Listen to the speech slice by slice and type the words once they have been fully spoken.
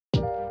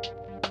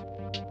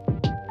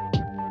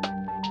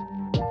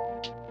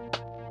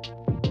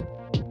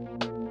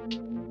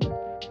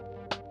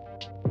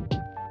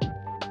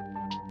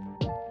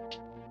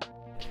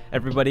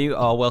Everybody,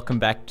 welcome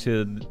back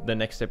to the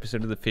next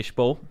episode of the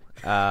Fishbowl.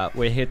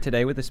 We're here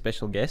today with a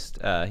special guest.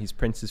 He's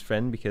Prince's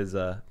friend because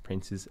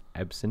Prince is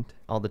absent.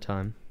 All the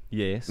time.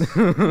 Yes.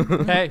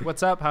 Hey,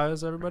 what's up? How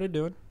is everybody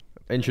doing?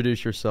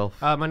 Introduce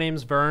yourself. My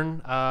name's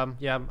Vern.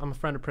 Yeah, I'm a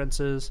friend of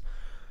Prince's.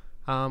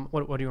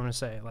 What do you want to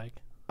say? Like,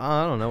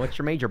 I don't know. What's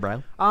your major,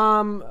 bro?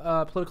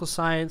 Political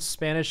science,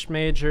 Spanish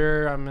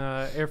major. I'm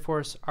Air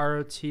Force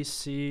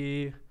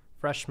ROTC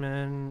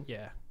freshman.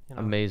 Yeah. You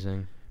know.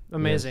 Amazing.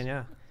 Amazing,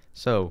 Yes. yeah.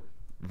 So,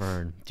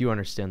 Vern, do you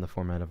understand the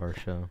format of our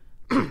show?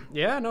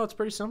 Yeah, no, it's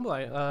pretty simple.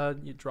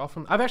 You draw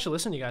from. I've actually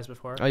listened to you guys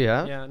before. Oh,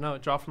 yeah? Yeah, no,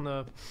 draw from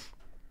the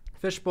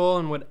fishbowl,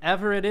 and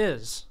whatever it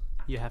is,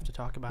 you have to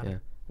talk about Yeah. it.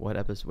 What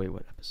episode? Wait,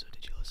 what episode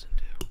did you listen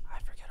to? I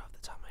forget off the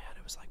top of my head.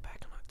 It was like back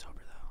in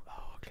October, though.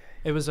 Oh, okay.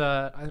 It was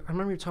I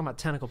remember you were talking about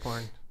tentacle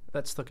porn.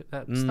 That's the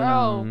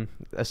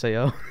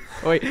SAO.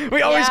 Wait,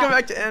 we always Yeah. go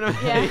back to anime.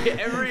 Yeah.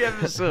 Every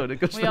episode. It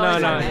goes We to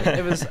always No, do.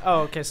 it was.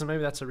 Oh, okay. So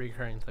maybe that's a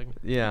recurring thing.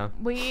 Yeah.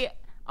 We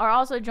are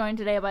also joined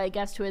today by a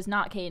guest who is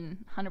not Caden,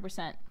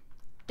 100%.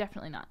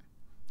 Definitely not.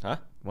 Huh?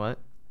 What?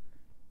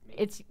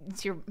 It's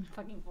your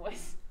fucking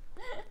voice.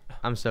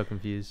 I'm so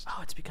confused. Oh,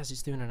 it's because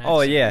he's doing an accent.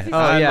 Oh, yeah.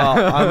 Oh, yeah.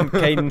 I'm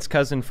Caden's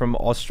cousin from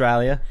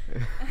Australia.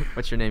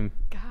 What's your name?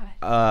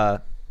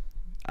 God.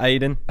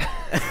 Aiden.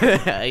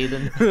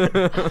 Aiden.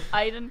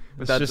 Aiden.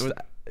 It's just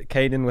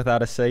Caden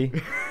without a C.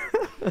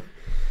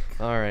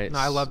 All right. No,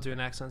 I love doing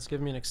accents.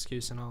 Give me an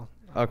excuse and I'll.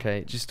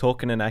 Okay. Just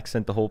talking an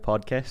accent the whole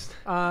podcast.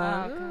 I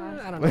God.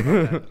 don't know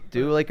about that.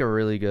 Do like a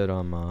really good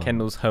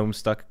Kendall's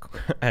Homestuck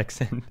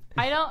accent.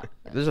 I don't.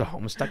 There's a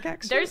Homestuck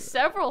accent. There's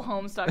several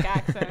Homestuck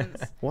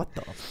accents. What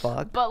the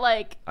fuck? But,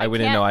 like. I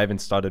wouldn't can't- know. I haven't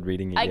started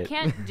reading it I yet.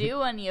 can't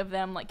do any of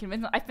them, like,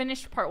 convincingly. I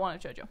finished part 1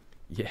 of JoJo.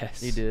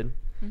 Yes. You did.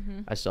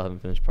 Mm-hmm. I still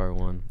haven't finished part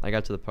 1. I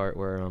got to the part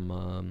where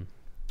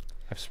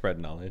I've spread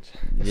knowledge.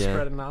 yeah.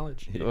 Spread of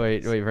knowledge.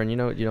 Wait, Vern. You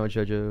know what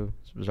JoJo's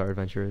Bizarre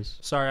Adventure is?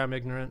 Sorry, I'm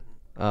ignorant.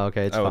 Oh,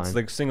 okay, it's fine. It's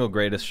the single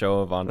greatest show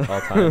of all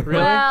time. Really?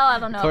 Well, I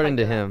don't know. if According I'd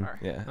to go that him. far.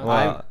 Yeah. I'm-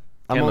 Well,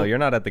 I'm Kendall, on- you're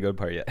not at the good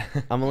part yet.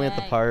 I'm only at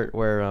the Yeah. part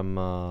where I don't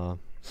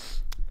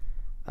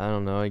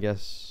know. I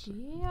guess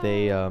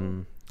they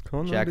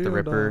Jack the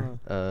Ripper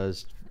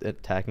is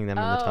attacking them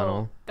in the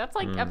tunnel, That's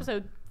like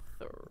episode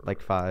 3.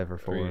 like 5 or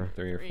 4.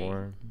 Three or Three.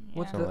 4.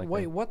 What Yeah. the, Something like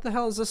wait, that. what the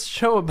hell is this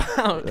show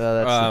about?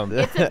 That's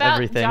It's about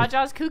everything.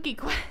 Jaja's Kooky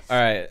Quest.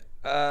 All right.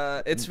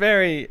 It's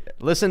very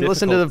Listen to the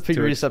difficult to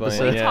previous explain.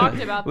 episode. We Yeah. talked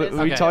about We, this. we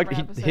on a talked.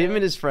 different Him episode.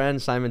 and his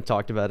friend Simon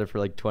talked about it for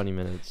like 20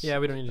 minutes. Yeah,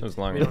 we don't need It to. was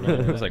longer we than don't that.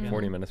 need It was like to-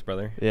 40 minutes,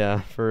 brother. Yeah,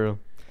 for real.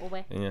 Well,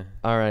 wait. Yeah.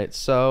 All right,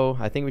 so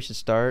I think we should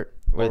start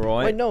with. All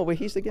right. Wait, no, wait,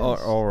 he's the guest.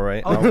 All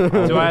right. Oh,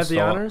 I'll do I have the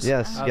start. honors?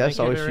 Yes, Oh, yes, thank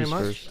you always very choose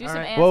much. first. Do All some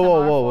right. ASMR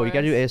Whoa! for You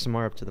gotta do us.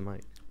 ASMR up to the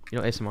mic. You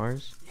know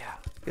ASMRs? Yeah.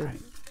 Good.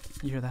 Right.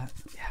 You hear that?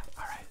 Yeah.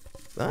 All right.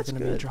 That's We're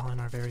gonna be good. drawing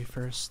our very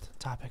first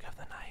topic of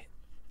the night.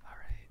 All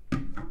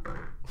right.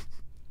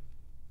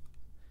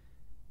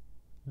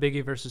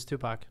 Biggie versus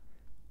Tupac.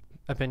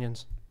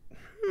 Opinions.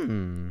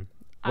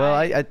 Well,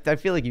 I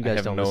feel like you guys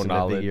have don't no listen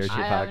knowledge. to Biggie or I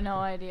Tupac. have no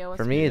idea what's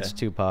For me, Yeah. it's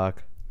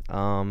Tupac.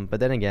 But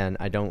then again,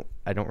 I don't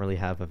really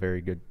have a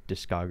very good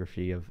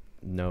discography of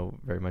know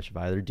very much of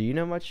either. Do you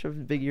know much of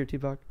Biggie or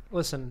Tupac?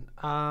 Listen,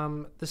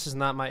 this is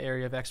not my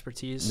area of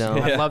expertise. No.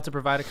 I'd Yeah. love to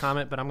provide a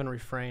comment, but I'm going to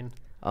refrain.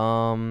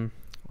 Well,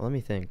 let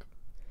me think.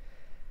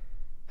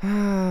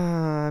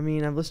 I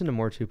mean, I've listened to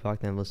more Tupac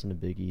than I've listened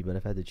to Biggie, but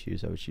if I had to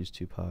choose, I would choose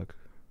Tupac.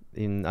 I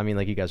mean,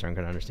 like, you guys aren't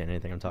gonna understand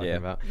anything I'm talking Yeah.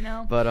 about.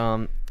 No. But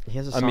he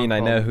has a song. I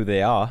know called- who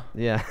they are.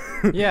 Yeah.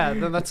 Yeah,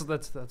 that's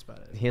about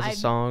it. He has a I-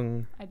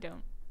 song. I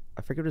don't.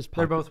 I forget what his.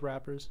 They're both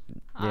rappers.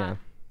 Yeah.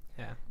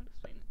 Yeah.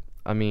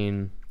 I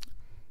mean,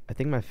 I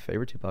think my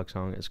favorite Tupac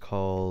song is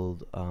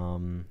called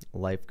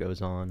 "Life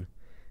Goes On,"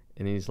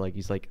 and he's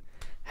like,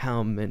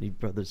 "How many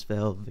brothers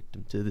fell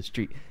victim to the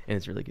street?" And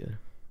it's really good.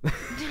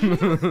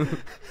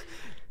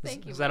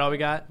 Thank you. Is that all we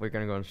got? We're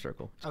gonna go in a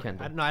circle. It's Okay.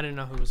 Kendall. I didn't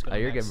know who was going. Oh,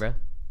 you're good, bro.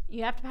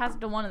 You have to pass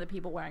it to one of the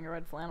people wearing a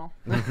red flannel.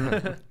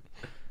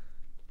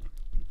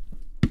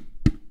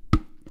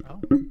 Oh.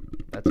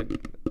 That's a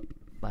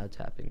loud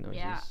tapping noises.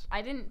 Yeah,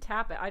 I didn't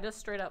tap it. I just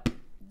straight up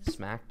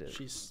Smacked it.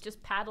 She's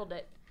just paddled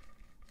it.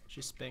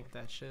 she spanked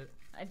that shit.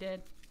 I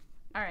did.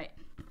 All right.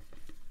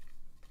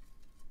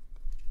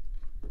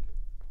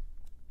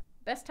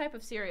 Best type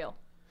of cereal.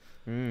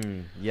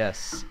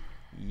 Yes.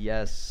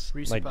 Yes.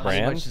 Reese's Like Puffs.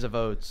 brand? Honey Bunches of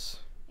Oats.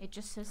 It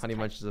just says Honey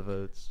type. Bunches of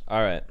Oats,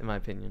 All right. in my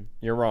opinion.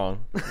 You're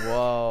wrong.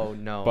 Whoa,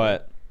 no.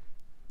 But,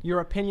 Your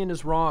opinion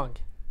is wrong.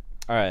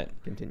 all right.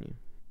 Continue.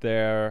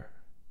 They're...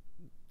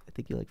 I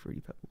think you like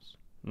Fruity Pebbles.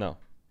 No.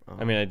 Oh.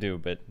 I mean, I do,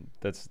 but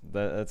that's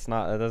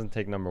not... That doesn't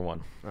take number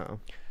one. Oh.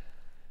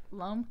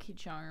 Lumpy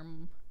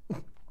Charm.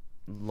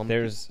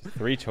 There's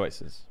 3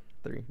 choices.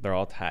 3. They're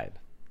all tied.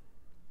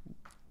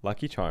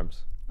 Lucky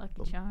Charms,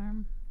 Lucky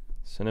Charm.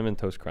 Cinnamon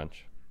Toast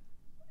Crunch.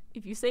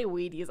 If you say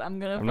Wheaties, I'm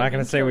gonna. I'm not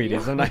gonna fucking say kill you.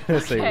 Wheaties. I'm not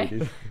gonna say Okay.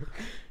 Wheaties.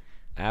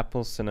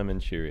 Apple Cinnamon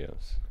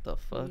Cheerios. The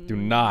fuck? Do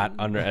not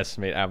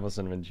underestimate Apple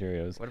Cinnamon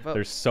Cheerios. What about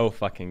They're so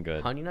fucking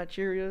good. Honey Nut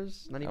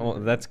Cheerios? Not even. Well,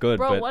 that's good,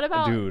 Bro, but what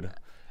about- dude,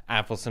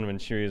 Apple Cinnamon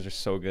Cheerios are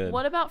so good.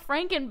 What about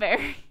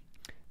Frankenberry?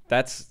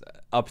 That's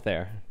up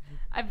there.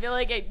 I feel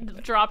like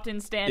it dropped in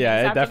standings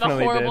Yeah, it after the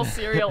definitely horrible did.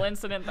 cereal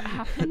incident that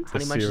happened.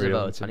 Honey Munches of cereal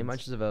Oats. Honey incidents.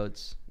 Munches of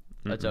Oats.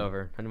 That's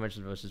over. Honey Munches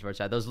of Oats is where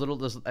it's at.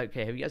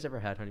 Okay, have you guys ever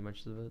had Honey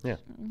Munches of Oats? Yeah.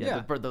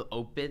 Yeah. The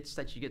oat bits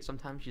that you get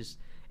sometimes,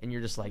 and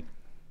you're just like,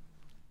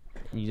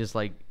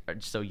 are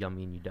just so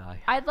yummy and you die.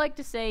 I'd like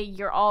to say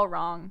you're all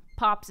wrong.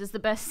 Pops is the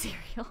best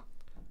cereal.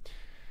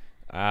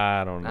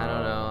 I don't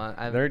know.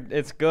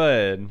 It's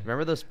good.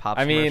 Remember those Pops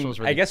I mean, commercials?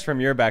 Where I guess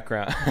from your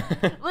background.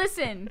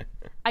 Listen,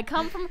 I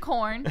come from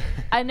corn.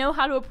 I know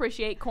how to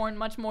appreciate corn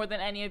much more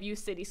than any of you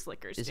city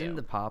slickers Isn't do.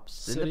 the Pops...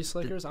 City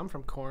Slickers. I'm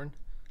from Corn.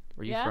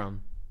 Where you Yeah?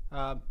 from?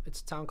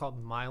 It's a town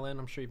called Milan.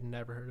 I'm sure you've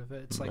never heard of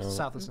it. It's like No.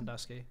 south of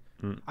Sandusky.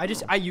 Mm.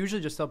 I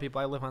usually just tell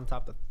people I live on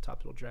top of the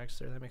Little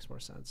Dragster. That makes more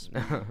sense.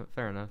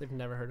 Fair enough. They've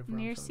never heard of where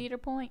I'm Near from. Cedar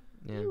Point.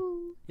 Yeah.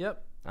 Ooh.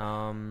 Yep. That's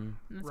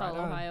Right all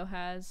on. Ohio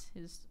has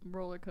is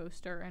roller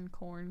coaster and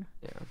corn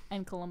Yeah.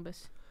 and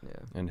Columbus. Yeah.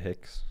 And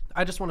Hicks.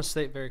 I just want to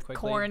state very quickly.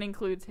 Corn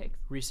includes Hicks.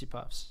 Reese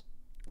Puffs.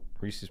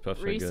 Reese's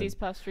Puffs are Reese's good.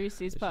 Puffs,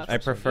 Reese's Puffs. I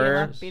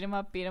prefer- Beat 'em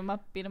up, beat 'em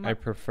up, beat 'em I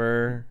up.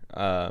 prefer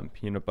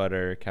peanut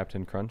butter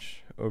Captain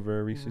Crunch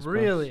over Reese's Puffs.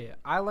 Really?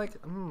 I like.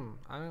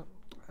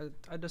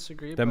 I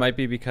disagree. That but might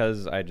be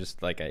because I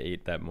just I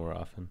ate that more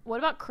often. What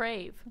about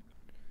Crave?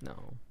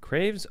 No.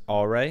 Crave's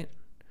all right.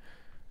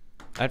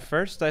 At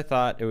first, I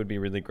thought it would be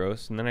really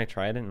gross, and then I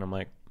tried it, and I'm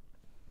like,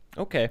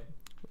 okay, I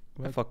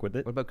What- fuck with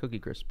it. What about Cookie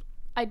Crisp?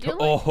 I do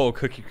like Oh,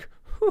 cookie.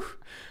 Whew.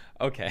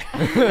 Okay.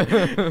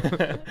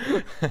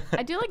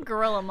 I do like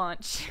Gorilla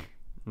Munch.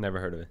 Never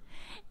heard of it.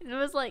 It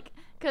was like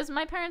because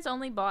my parents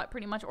only bought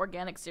pretty much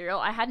organic cereal.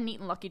 I hadn't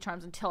eaten Lucky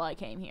Charms until I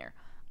came here.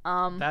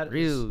 that is-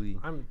 Really?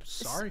 I'm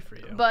sorry for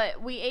you.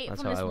 But we ate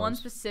That's from how this I one was.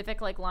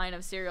 specific line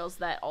of cereals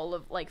that all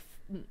of like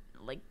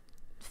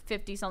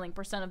 50 something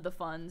percent of the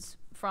funds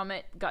from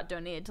it got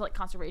donated to like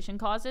conservation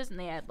causes, and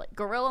they had like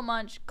Gorilla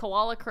Munch,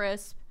 Koala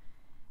Crisp,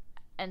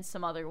 and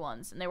some other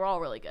ones, and they were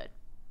all really good.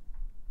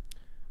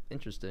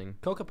 Interesting.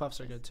 Cocoa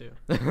Puffs are good too.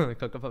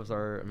 Cocoa Puffs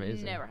are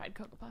amazing. Never had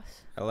Cocoa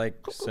Puffs. I like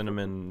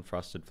cinnamon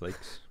frosted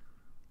flakes.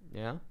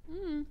 Yeah.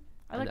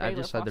 I like I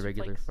regular just had the Frosted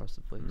regular Flakes.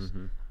 Frosted Flakes.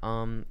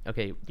 Mhm.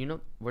 Okay. You know,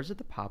 where's it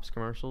the Pops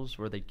commercials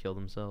where they kill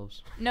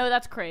themselves? No,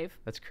 that's Crave.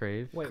 That's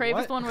Crave. Wait, Crave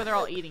what? is the one where they're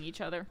all eating each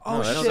other. Oh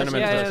No, that's shit!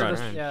 Cinnamon yeah, Toast yeah,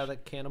 Crunch. yeah, the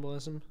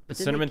cannibalism. But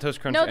didn't Cinnamon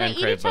Toast Crunch No, they and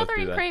eat Crave each both other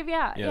do in that. Crave.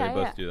 Yeah, Yeah, yeah, they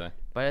both do that.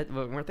 But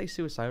weren't they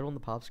suicidal in the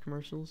Pops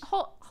commercials?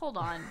 Hold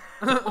on.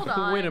 Hold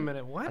on. Wait a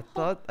minute. What? I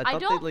thought I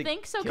don't they, like,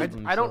 think so. killed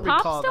 'Cause I don't themselves.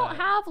 recall Pops don't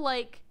that. have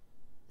like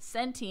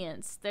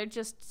sentience. They're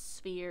just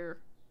sphere.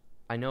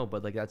 I know,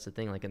 but like that's the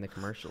thing. Like in the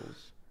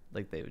commercials,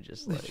 like they would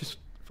just They like. just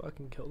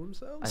fucking kill I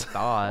themselves.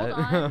 thought.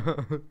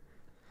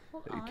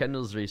 Hold on.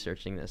 Kendall's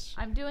researching this.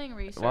 I'm doing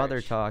research. While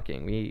they're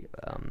talking,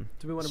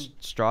 Do we want to?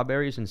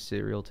 strawberries and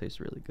cereal taste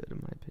really good in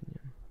my opinion.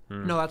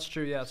 Hmm. No, that's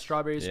true. Yeah,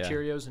 strawberries, Yeah.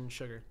 Cheerios, and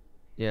sugar.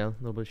 Yeah, a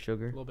little bit of A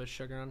sugar. little bit of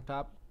sugar on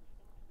top.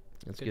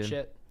 That's Good good.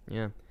 shit.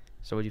 Yeah.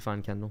 So what'd you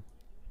find, Kendall?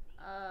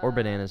 Or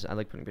bananas? I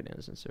like putting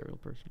bananas in cereal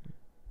personally.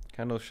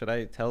 Kendall, should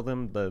I tell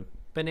them the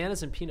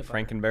Bananas and peanut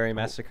butter. Frankenberry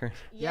massacre?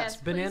 Yes, Yes,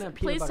 banana please, and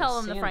peanut please butter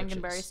tell them the sandwiches.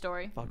 Frankenberry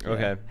story. Fuck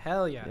Okay.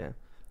 Hell yeah. Yeah.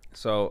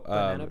 So,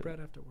 Banana bread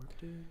after work,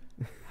 dude.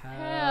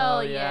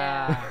 Hell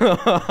yeah.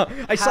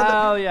 I saw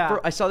Hell that. yeah.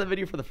 I saw that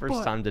video for the first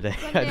But- time today.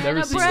 I've Banana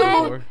never seen it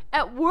bread before.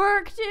 at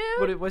work, dude.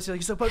 What it was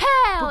like? So, but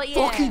Hell yeah.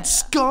 fucking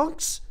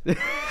skunks.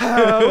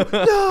 Hell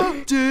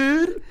no,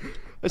 dude.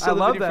 I saw I the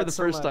love video for that the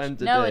so first much. time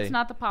today. No, it's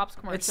not the Pops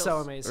commercials. It's so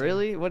amazing.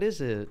 Really? What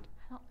is it?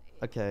 Hell-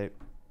 Okay.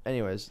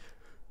 Anyways,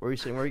 what were you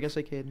saying? What were you gonna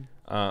say, Caden?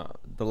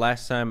 the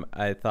last time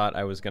I thought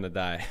I was gonna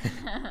die,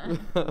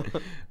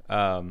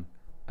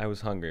 I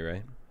was hungry,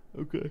 right?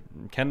 Okay.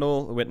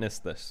 Kendall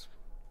witnessed this.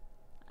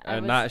 I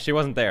was- Not she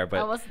wasn't there, but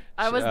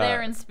I was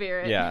there uh, in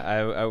spirit.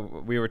 yeah,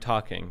 we were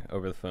talking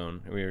over the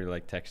phone. We were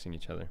like texting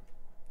each other,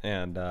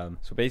 and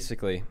so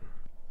basically,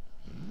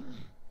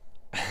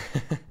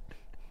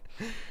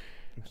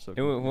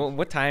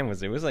 what time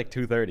was it? It was like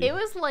 2:30. It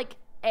was like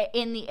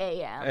in the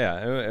AM.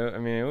 Yeah, I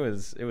mean it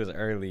was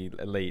early,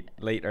 late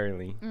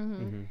early.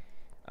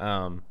 Mm-hmm.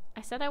 Um,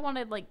 I said I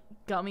wanted like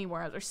gummy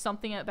worms or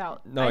something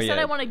about. No, I said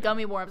yeah. I wanted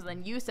gummy worms, and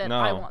then you said No.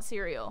 I want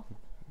cereal.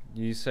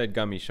 you said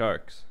gummy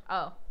sharks.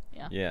 Oh,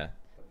 yeah. Yeah.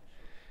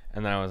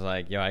 And then I was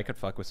like, yo, I could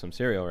fuck with some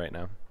cereal right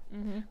now.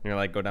 Mm-hmm. And you're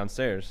like, go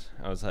downstairs.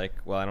 I was like,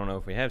 well, I don't know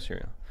if we have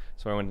cereal.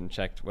 So I went and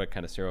checked what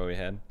kind of cereal we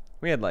had.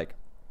 We had like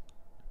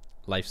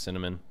Life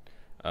Cinnamon.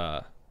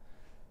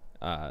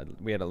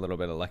 We had a little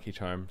bit of Lucky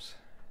Charms.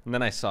 And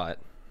then I saw it.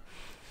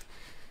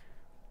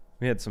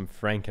 We had some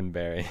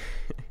Frankenberry.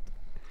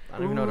 I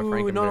don't even know what a Ooh,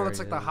 Frankenberry no, that's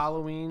like the is.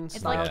 Halloween It's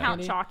style like Yeah.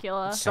 Count candy.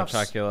 Chocula. Stuff's-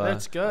 Chocula,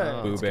 That's good. Oh. That's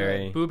good.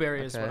 Blueberry.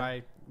 Blueberry is what Okay.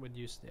 I would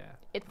use. Yeah.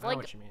 It's I know like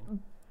what you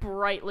mean.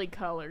 brightly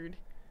colored.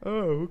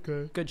 Oh,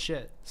 okay. Good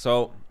shit.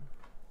 So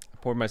I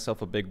poured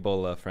myself a big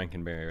bowl of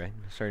Frankenberry, right?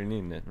 I started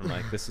eating it. I'm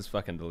like, this is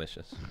fucking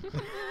delicious.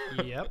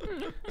 Yep.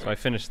 So I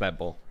finished that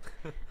bowl.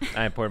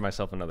 I poured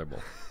myself another bowl.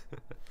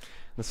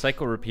 The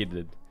cycle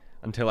repeated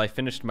until I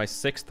finished my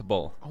 6th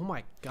bowl. Oh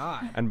my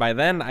god. And by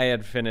then I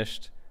had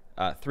finished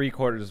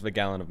 3/4 of a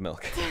gallon of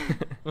milk.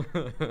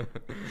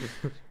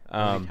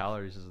 How many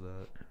calories is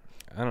that?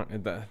 I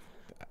don't.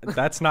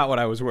 That's not what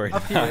I was worried A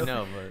about. few. I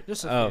know, but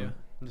Just a few.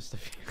 just a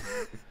few.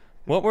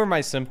 What were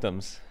my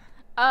symptoms?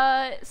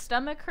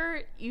 Stomach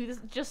hurt. You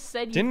just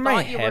said you Didn't thought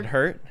my you head were,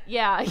 hurt?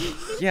 Yeah.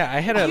 Yeah, I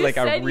had You a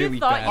said really you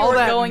thought bad. you All were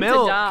that going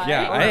milk. to die.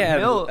 Yeah, All I that had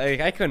milk.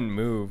 I couldn't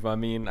move. I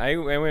mean, I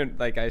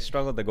went I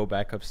struggled to go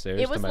back upstairs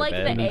It to was my like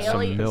bed. the and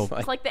alien. milk.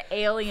 It's like the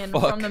alien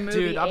Fuck. from the movie.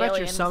 Dude, I bet your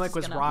Alien stomach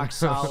was just gonna- rock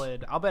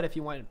solid. I'll bet if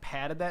you went and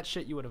patted that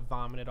shit, you would have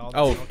vomited all the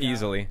Oh, milk out.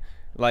 easily.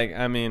 Like,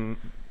 I mean,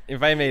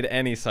 if I made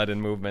any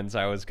sudden movements,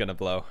 I was gonna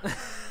blow.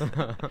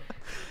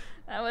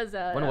 That was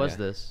When was Yeah.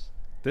 this?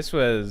 This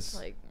was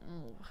like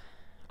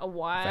a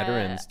while.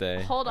 Veterans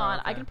Day. Hold on,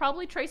 I okay. can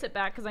probably trace it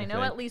back because I know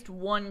Okay. at least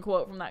one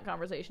quote from that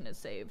conversation is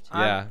saved.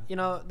 Yeah. You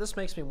know, this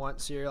makes me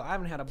want cereal. I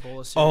haven't had a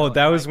bowl of cereal. Oh,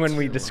 that in, was like, when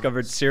we 2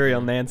 discovered months.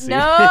 Cereal Nancy. No.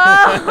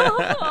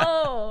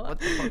 What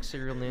the fuck,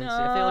 Cereal Nancy?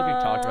 I feel like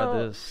we talked about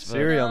this. but-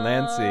 Cereal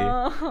Nancy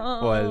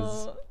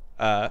was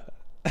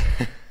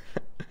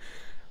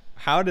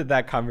how did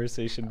that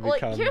conversation Well,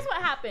 become? here's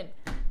what happened.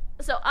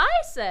 So I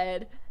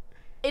said,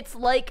 it's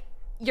like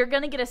you're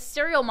gonna get a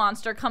cereal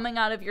monster coming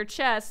out of your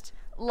chest,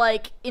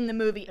 like in the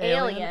movie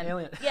Alien?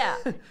 Alien. Yeah.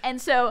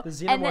 And so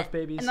The and xenomorph then,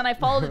 babies. and then I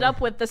followed it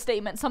up with the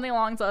statement something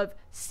along the lines of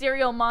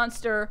cereal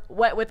monster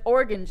wet with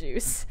organ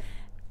juice.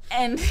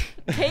 And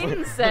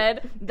Caden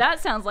said, that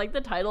sounds like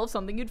the title of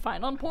something you'd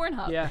find on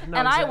Pornhub. Yeah, no,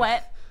 and I exactly.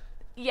 went,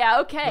 yeah,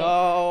 okay.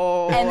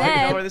 Oh, And I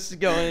then- know where this is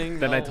going.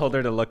 Then I No. told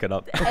her to look it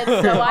up. And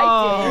so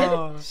I did.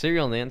 Oh.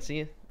 Cereal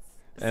Nancy.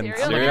 And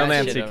Cereal Cereal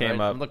Nancy. Nancy came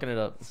up. I'm looking it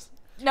up.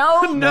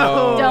 No,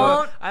 No.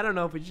 don't. I don't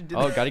know if we should do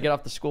Oh, that. gotta get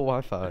off the school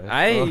Wi-Fi.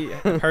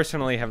 I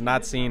personally have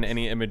not seen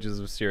any images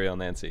of Cereal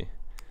Nancy.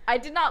 I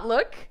did not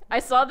look. I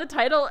saw the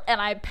title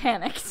and I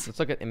panicked. Let's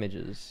look at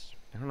images.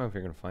 I don't know if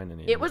you're gonna find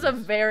any. It was a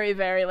images. very,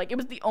 very it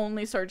was the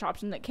only search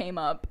option that came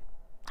up.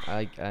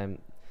 Wait,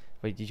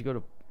 did you go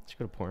to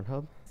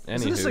Pornhub?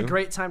 Isn't this a Anywho.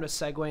 great time to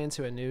segue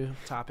into a new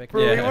topic?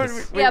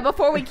 Yes. Yeah,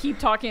 before we keep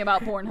talking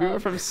about We went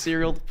Pornhub, from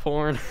cereal to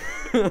porn.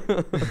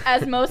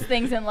 as most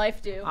things in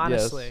life do.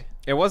 Honestly.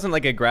 It wasn't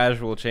like a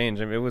gradual change.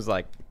 I mean, it was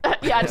like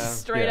Yeah,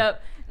 just straight Yeah.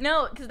 up.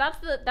 No, because that's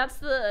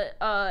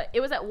the it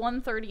was at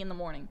 1:30 in the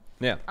morning.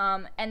 yeah.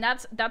 And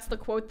that's the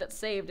quote that's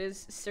saved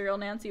is Cereal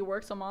Nancy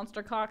works a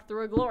monster cock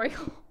through a glory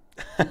hole.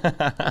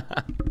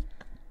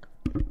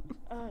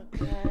 Oh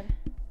god.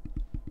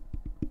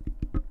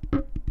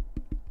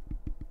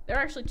 There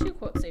are actually 2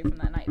 quotes saved from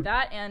that night.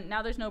 That and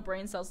now there's no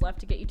brain cells left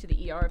to get you to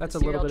the ER if That's the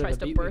a little cereal bit of tries a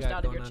to beat we burst got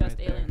out of your going on chest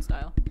right there. alien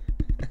style.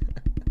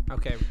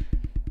 Okay.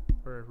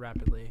 We're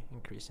rapidly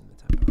increasing the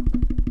tempo.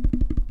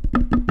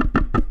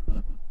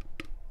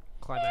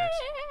 Climax.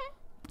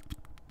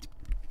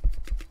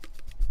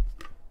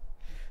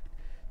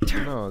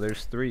 No,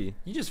 there's 3.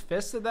 You just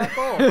fisted that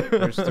bowl.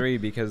 There's 3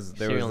 because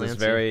there Cereal was this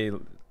Nancy. very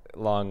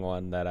long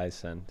one that I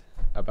sent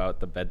about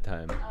the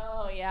bedtime.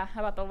 Oh yeah,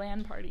 how about the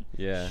LAN party?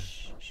 Yeah,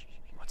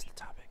 What's the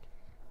topic?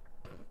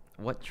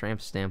 What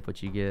tramp stamp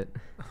would you get?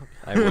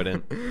 I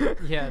wouldn't.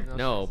 Yeah.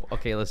 No.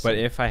 Okay, let's. But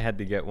if I had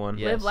to get one,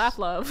 Yeah. Live, Yes. laugh,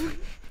 love.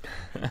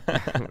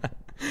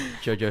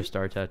 JoJo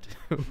star tattoo.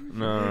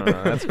 no,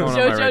 that's going on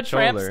my JoJo right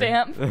Tramp shoulder.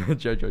 stamp.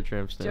 JoJo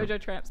tramp stamp. JoJo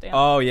Tramp stamp.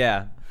 Oh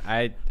yeah,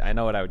 I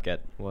know what I would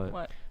get.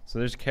 What? So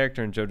there's a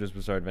character in JoJo's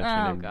Bizarre Adventure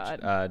Oh, named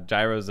God.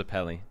 Gyro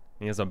Zappelli.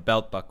 He has a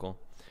belt buckle,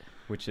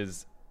 which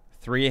is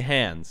 3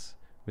 hands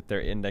with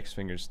their index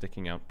fingers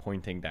sticking out,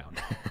 pointing down.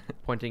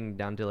 Pointing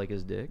down to like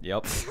his dick.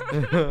 Yep.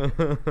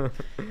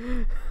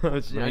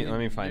 let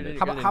me find it.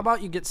 How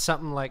about you get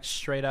something like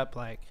straight up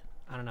like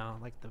I don't know,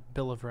 like the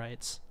Bill of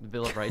Rights. the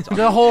Bill of Rights?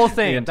 The whole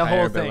thing, the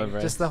entire whole Bill thing, of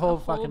Rights. just the whole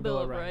fucking Bill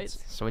of Rights.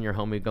 So when your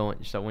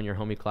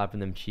homie clapping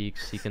them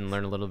cheeks, he can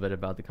learn a little bit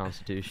about the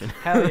Constitution.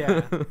 Hell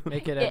yeah,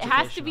 make it. It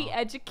has to be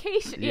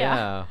educational. education.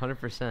 Yeah. Yeah,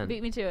 100%.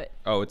 Beat me to it.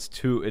 Oh, it's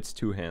 2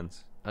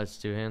 hands. That's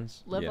 2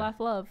 hands. Live, Yeah. laugh,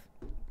 love.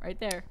 Right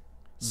there.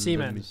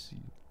 Semen.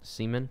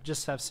 Semen.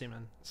 Just have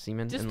semen.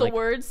 Semen. Just in the like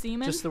word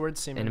semen. Just the word an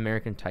semen.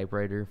 American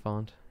typewriter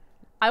font.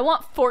 I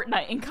want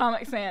Fortnite in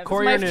Comic Sans.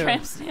 Courier My New.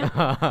 tramp stamp.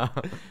 I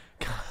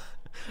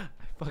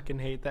fucking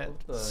hate that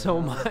the so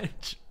hell?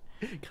 much.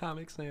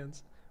 Comic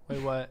Sans.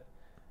 Wait, what?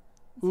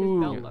 It says Ooh.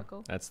 belt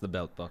buckle. That's the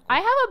belt buckle. I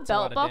have a a lot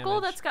belt of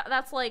buckle damage.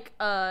 that's like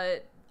a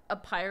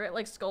pirate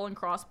like skull and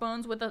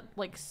crossbones with a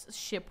like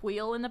ship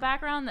wheel in the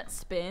background that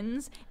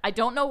spins. I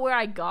don't know where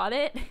I got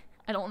it.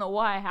 I don't know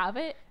why I have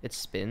it. It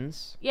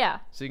spins, Yeah.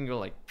 so you can go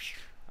like.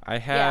 I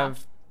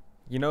have,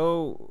 you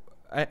know,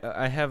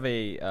 I have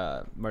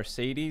a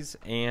Mercedes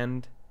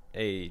and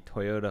a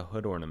Toyota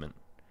hood ornament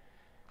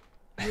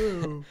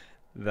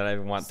that I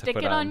want Stick to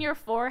put it on your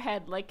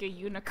forehead like a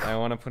unicorn. I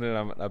want to put it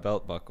on a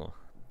belt buckle.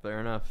 Fair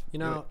enough. You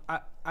know,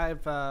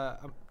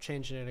 I'm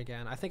changing it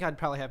again. I think I'd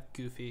probably have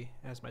Goofy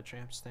as my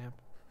tramp stamp.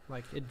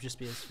 Like it'd just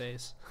be his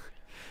face,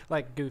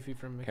 like Goofy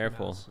from Mickey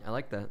Careful. Mouse. I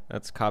like that.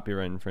 That's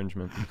copyright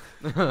infringement. Have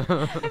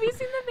you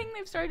seen the thing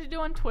they've started to do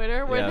on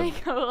Twitter where Yeah. they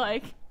go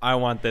like, I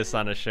want this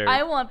on a shirt.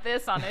 I want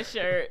this on a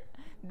shirt.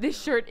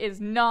 This shirt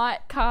is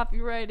not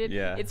copyrighted.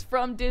 Yeah. It's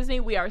from Disney.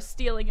 We are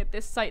stealing it.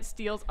 This site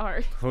steals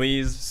art.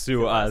 Please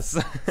sue us.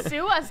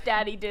 Sue us,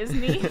 Daddy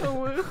Disney.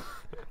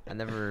 I'm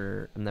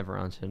never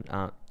on Tinder.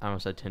 I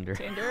almost said Tinder.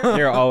 Tinder?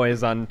 You're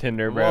always on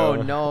Tinder, bro.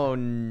 Whoa,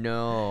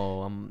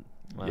 no.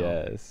 Well,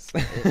 Yes.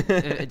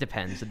 it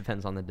depends. It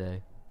depends on the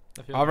day.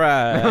 I feel All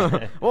like-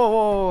 right.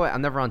 Whoa.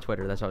 I'm never on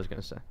Twitter. That's what I was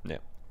gonna say. Yeah.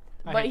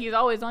 I But hate- he's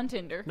always on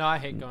Tinder. No, I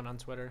hate going on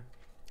Twitter.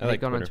 I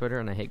hate going on Twitter,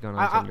 and I hate going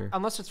on Tinder.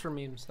 Unless it's for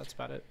memes, that's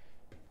about it.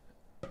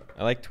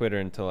 I like Twitter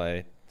until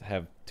I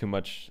have too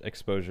much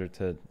exposure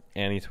to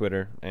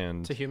Twitter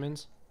and To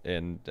humans.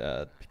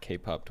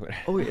 K-pop Twitter.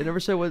 Oh wait, I never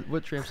said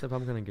what tramp stamp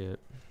I'm gonna get.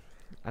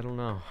 I don't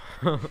know.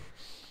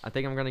 I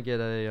think I'm gonna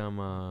get a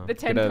The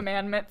Ten Get a-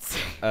 Commandments.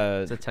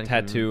 It's a 10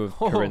 tattoo of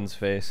Oh. Corinne's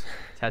face.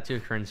 tattoo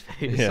of Corinne's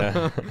face.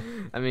 Yeah.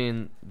 I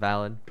mean,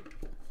 valid.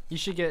 You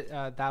should get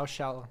thou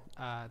shall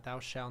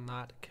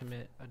not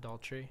commit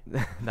adultery.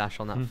 Thou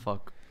shall not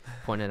fuck.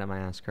 Pointed at my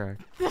ass crack.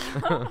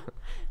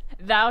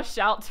 Thou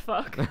shalt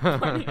fuck.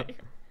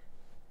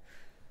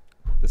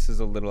 This is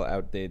a little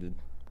outdated.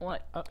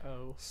 What?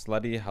 Uh-oh.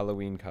 Slutty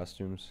Halloween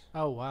costumes.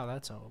 Oh, wow,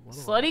 that's a little...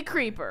 Slutty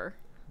creeper.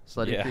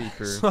 Slutty Yeah.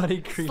 creeper.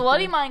 Slutty creeper.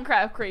 Slutty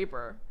Minecraft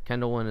creeper.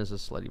 Kendall one is a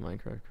slutty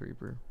Minecraft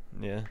creeper.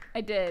 Yeah.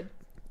 I did.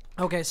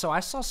 Okay, so I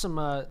saw some,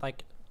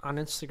 like, on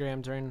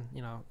Instagram during,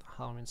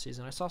 Halloween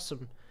season, I saw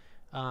some,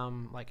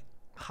 like,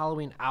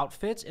 Halloween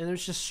outfits, and it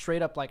was just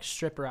straight up, like,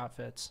 stripper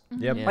outfits.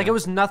 Yep. Yeah. Like, it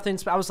was nothing...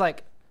 I was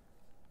like,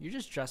 you're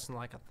just dressing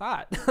like a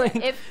thought. like,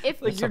 If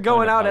like What's you're the going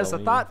point of out as a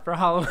Halloween? thought for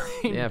Halloween.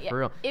 Yeah, Yeah, for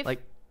real. if-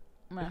 Like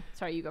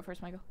sorry, you go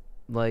first, Michael.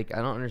 I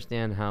don't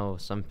understand how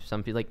some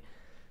people like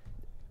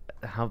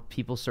how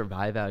people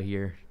survive out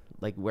here,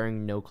 like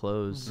wearing no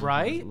clothes.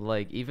 Right?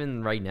 Like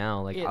even right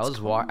now, like It's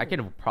I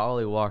could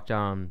probably walk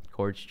down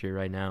Court Street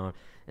right now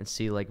and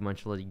see like a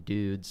bunch of like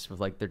dudes with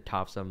like their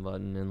tops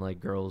unbuttoned and like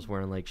girls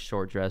wearing like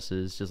short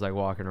dresses just like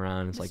walking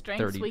around. It's The like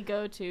strengths 30. we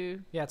go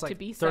to. Yeah, it's to like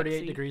be 38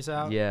 sexy. degrees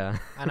out. Yeah.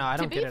 I know, I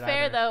To don't be get it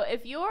fair, either. though,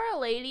 if you're a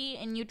lady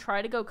and you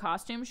try to go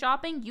costume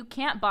shopping, you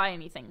can't buy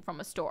anything from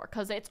a store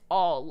because it's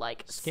all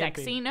like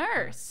Skimpy. sexy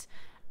nurse.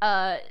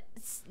 Unless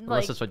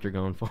Like, that's what you're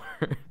going for.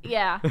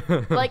 yeah,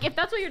 like if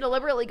that's what you're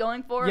deliberately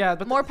going for, Yeah,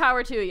 but more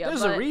power to you.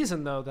 There's but a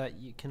reason, though, that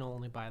you can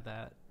only buy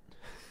that.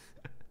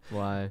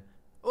 Why?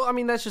 Well, I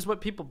mean, that's just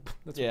what people...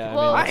 That's what Yeah, people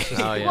Well, I mean, that's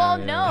just Oh, yeah, well,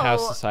 yeah. no, how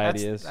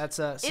society that's, is. That's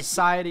a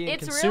society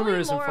and it's really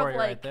consumerism more for of you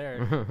like- right there.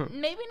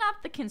 maybe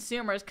not the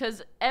consumers,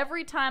 because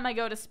every time I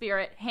go to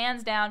Spirit,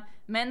 hands down,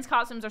 men's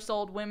costumes are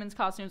sold, women's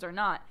costumes are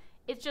not.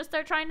 It's just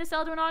they're trying to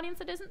sell to an audience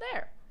that isn't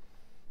there.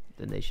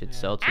 Then they should Yeah.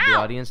 sell to the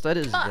Ow! audience that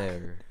is Fuck.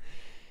 there.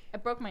 I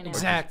broke my nail.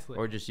 Exactly.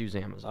 Or just use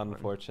Amazon.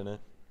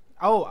 Unfortunate.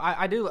 Oh,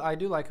 I do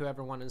like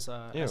whoever won as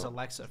Ew.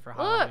 Alexa for Look,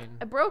 Halloween.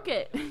 I broke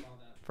it.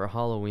 For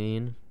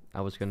Halloween,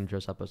 I was gonna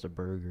dress up as a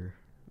burger,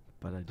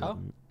 but I didn't. Oh.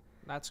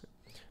 That's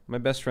My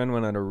best friend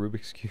went on a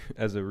Rubik's Cube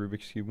as a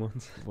Rubik's Cube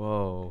once.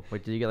 Whoa!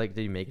 Wait, did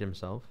he make it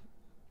himself?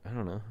 I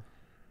don't know.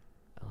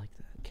 I like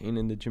that.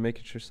 Kanan, did you make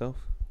it yourself?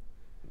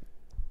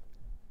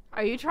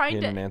 Are you trying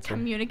Didn't to answer.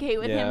 communicate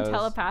with Yeah, I him was-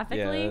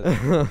 telepathically?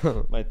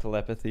 yeah. My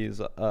telepathy is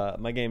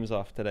my game's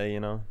off today,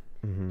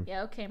 Mm-hmm.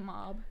 Yeah, okay,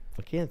 mob.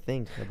 I can't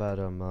think about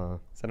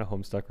Is that a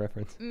Homestuck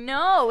reference?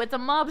 No, it's a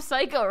Mob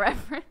Psycho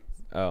reference.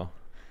 Oh.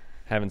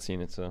 Haven't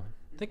seen it, so.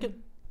 thinking.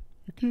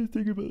 I can't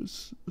think about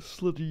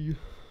slutty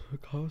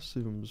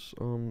costumes.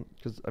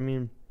 Because I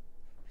mean,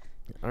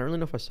 I don't really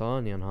know if I saw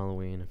any on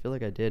Halloween. I feel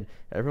like I did.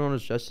 Everyone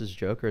was dressed as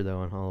Joker though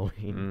on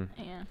Halloween.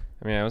 Mm. Yeah.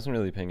 I mean, I wasn't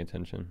really paying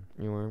attention.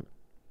 You weren't.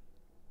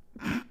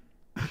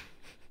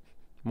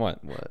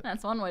 What? What?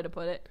 That's one way to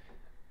put it.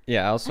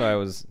 Yeah, also I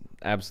was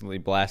absolutely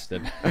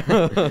blasted.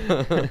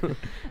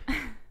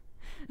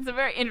 It's a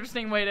very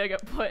interesting way to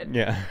get put.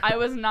 Yeah. I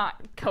was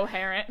not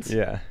coherent.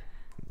 Yeah.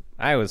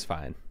 I was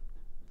fine.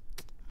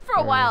 For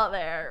a while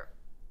there.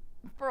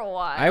 For a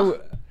while.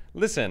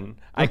 Listen,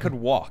 I could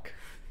walk.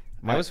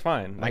 I was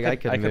fine. Like, I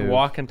could move.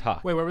 walk and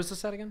talk. Wait, where was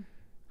this at again?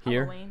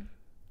 Here? Halloween.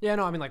 Yeah,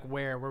 no, I mean, like,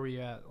 where? Where were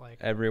you at? Like,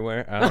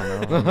 Everywhere. I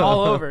don't know.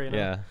 all over, you know?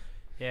 Yeah.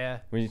 Yeah.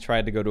 We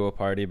tried to go to a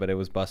party, but it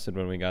was busted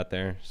when we got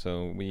there.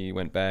 So we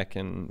went back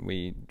and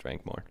we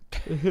drank more.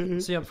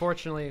 See,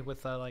 unfortunately,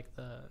 with, like,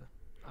 the...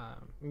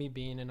 me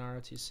being in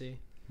ROTC,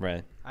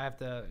 Right. I have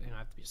to, I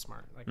have to be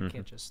smart. Like, I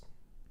can't just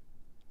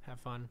have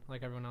fun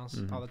like everyone else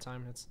all the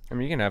time. It's I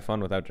mean, you can have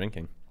fun without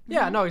drinking.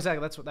 yeah, no,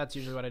 exactly. That's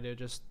usually what I do.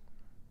 Just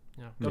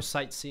go Yeah.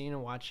 sightseeing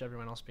and watch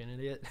everyone else be an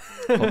idiot.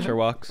 Culture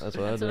walks. That's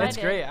what I That's did. what I That's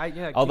did.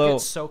 great. Although- you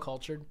get so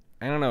cultured.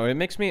 I don't know. It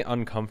makes me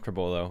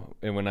uncomfortable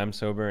though when I'm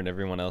sober and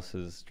everyone else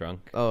is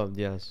drunk. Oh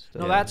yes.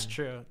 No, Yeah. that's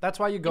true. That's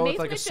why you go with makes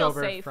like me a feel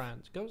sober safe.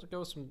 friend. Go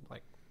with some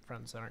like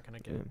friends that aren't gonna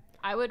get. Yeah.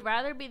 I would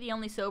rather be the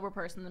only sober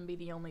person than be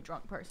the only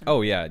drunk person.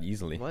 Oh yeah,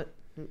 easily. What?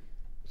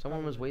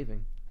 Someone was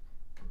waving.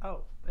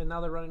 Oh, and now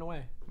they're running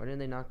away. Why didn't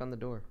they knock on the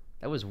door?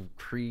 That was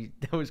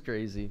That was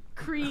crazy.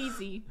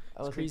 Crazy.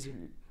 That's crazy.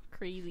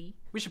 Crazy.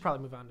 We should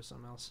probably move on to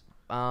something else.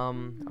 I was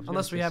gonna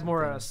Unless we say have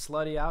more something.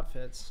 slutty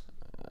outfits.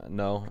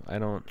 No, I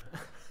don't.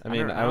 I I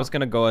mean, don't I was know.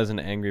 gonna go as an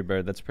Angry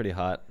Bird. That's pretty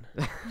hot.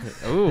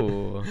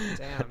 Ooh.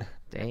 Damn.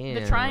 Damn.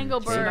 The triangle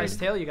It's a bird. nice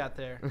tail you got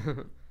there.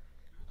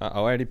 I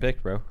already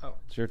picked, bro. Oh.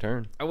 It's your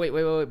turn. Oh wait.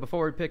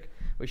 Before we pick,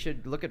 we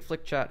should look at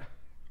Flick Chat.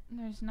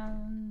 There's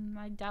none.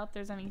 I doubt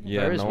there's anything.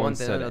 Yeah, There is no one one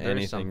thing, said there is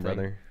anything, something.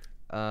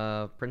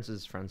 brother.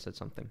 Prince's friend said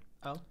something.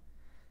 Oh.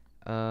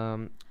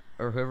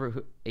 Or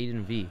whoever,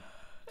 Aiden V.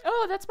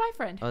 Oh, that's my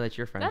friend. Oh, that's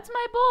your friend. That's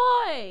my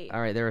boy.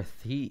 All right, there are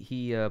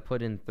he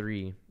put in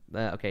 3.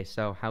 Okay,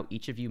 so how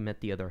each of you met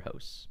the other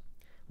hosts.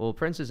 Well,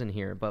 Prince isn't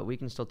here, but we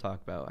can still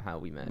talk about how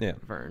we met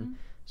Vern. Mm-hmm.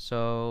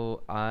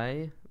 So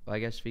I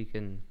guess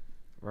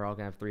we're all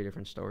gonna have 3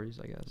 different stories,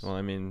 I guess. Well,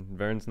 I mean,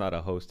 Vern's not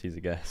a host; he's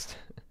a guest.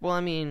 Well,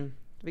 I mean,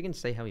 we can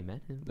say how we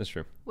met him. That's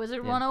true.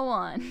 Wizard Yeah.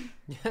 101.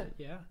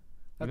 Yeah.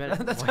 We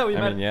met- That's how we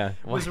I met. mean, yeah.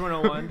 Wizard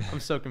 101. I'm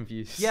so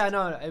confused. Yeah,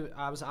 no,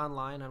 I was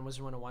online on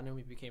Wizard 101 and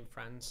we became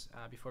friends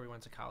before we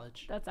went to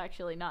college. That's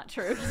actually not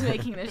true. Just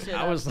making this shit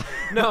I up. was.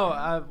 No,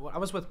 I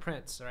was with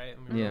Prince, right?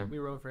 And Yeah. we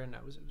were over in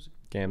it was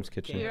Gam's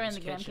kitchen. We were in Games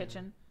the Glam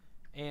Kitchen.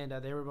 Kitchen.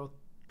 and they were both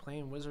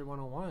playing Wizard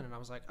 101 and I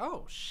was like,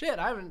 "Oh shit,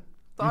 I haven't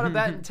thought of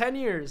that in 10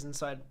 years." And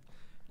so I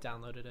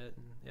downloaded it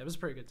and it was a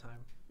pretty good time.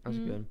 That was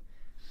good.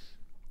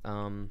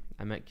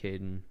 I met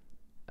Caden.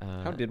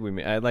 How did we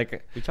meet? I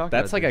like. We talked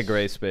That's about like a this.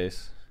 gray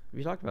space.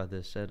 We talked about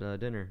this at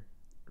dinner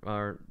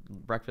or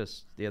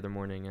breakfast the other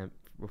morning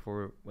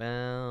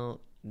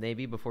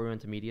maybe before we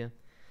went to media.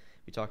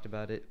 We talked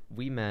about it.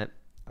 We met,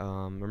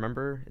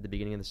 remember at the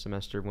beginning of the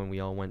semester when we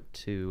all went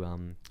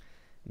to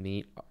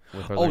meet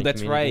with our Oh, learning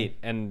that's community? right.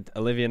 And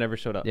Olivia never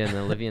showed up. Yeah, and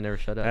then Olivia never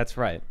shut up. That's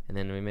right. And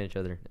then we met each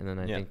other. And then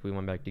I Yeah. think we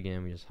went back to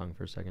game. We just hung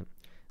for a second.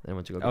 Then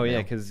went to go get Oh yeah,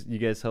 mail. because you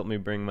guys helped me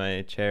bring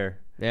my chair.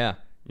 Yeah.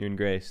 You and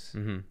Grace.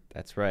 Mm-hmm.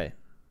 That's right.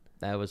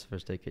 That was the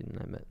first day Caden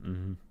and I met.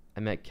 Mm-hmm. I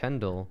met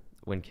Kendall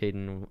when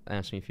Caden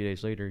asked me a few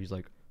days later. He's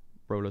like,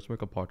 "Bro, let's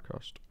make a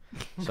podcast."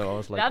 So I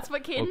was like, That's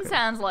what Caden okay.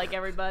 sounds like,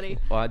 everybody.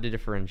 Well, I had to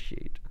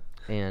differentiate.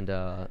 And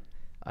I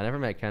never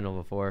met Kendall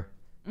before.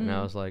 And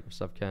I was like,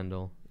 "What's up,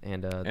 Kendall?"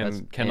 And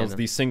that's Kendall's Anna.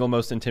 the single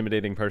most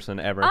intimidating person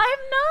ever. I'm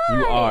not.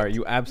 You are.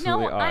 You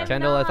absolutely No, are. I'm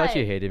Kendall, I thought not.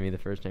 you hated me the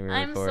first time we were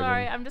I'm recording.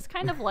 sorry. I'm just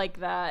kind of like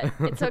that.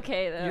 It's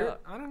okay though.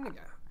 I don't think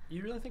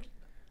you really think.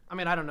 I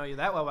mean, I don't know you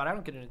that well, but I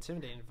don't get an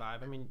intimidating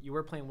vibe. I mean, you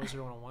were playing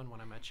Wizard 101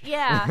 when I met you.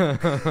 Yeah.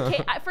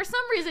 For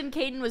some reason,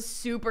 Caden was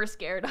super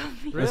scared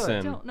of me. Really? Listen,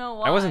 I don't know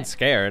why. I wasn't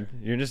scared.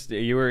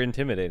 You were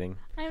intimidating.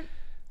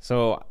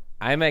 So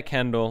I met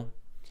Kendall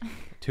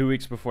 2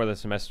 weeks before the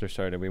semester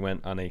started. We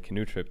went on a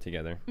canoe trip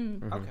together.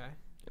 Mm-hmm. Okay.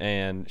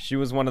 And she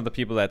was one of the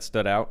people that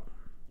stood out.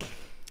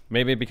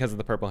 Maybe because of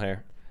the purple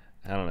hair.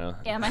 I don't know.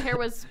 Yeah, my hair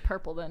was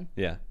purple then.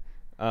 Yeah.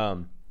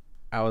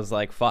 I was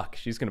like, fuck,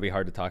 she's going to be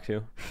hard to talk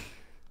to.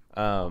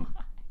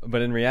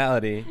 But in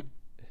reality,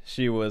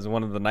 she was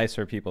one of the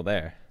nicer people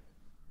there.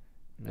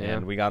 Yeah.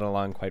 And we got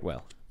along quite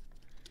well.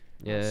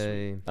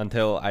 Yay.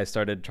 Until I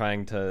started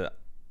trying to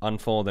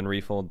unfold and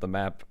refold the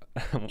map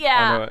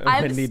Yeah, on a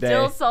I'm windy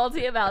still day.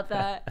 salty about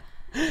that.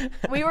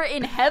 We were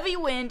in heavy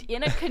wind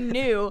in a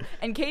canoe,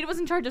 and Kate was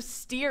in charge of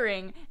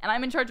steering, and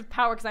I'm in charge of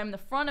power because I'm in the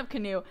front of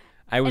canoe.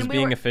 I was and we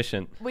being were-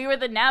 efficient. We were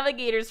the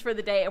navigators for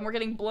the day, and we're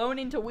getting blown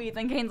into weeds.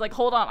 And Kane's like,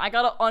 "Hold on, I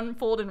gotta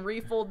unfold and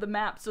refold the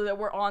map so that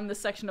we're on the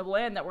section of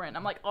land that we're in."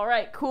 I'm like, "All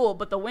right, cool,"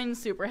 but the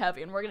wind's super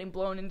heavy, and we're getting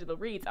blown into the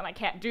reeds, and I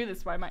can't do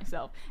this by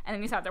myself. And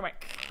then he's out there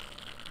like,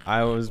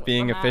 I was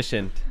being map.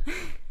 efficient.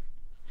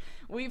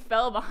 we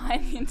fell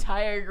behind the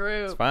entire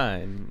group. It's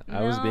fine.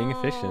 I was being No.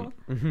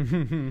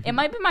 efficient. It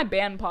might be my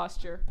band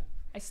posture.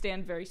 I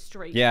stand very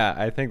straight. Yeah,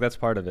 I think that's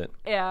part of it.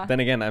 Yeah. Then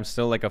again, I'm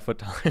still like a foot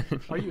taller.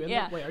 Are you in?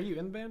 Yeah. Wait, are you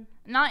in the band?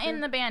 Not in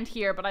the band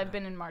here, but I've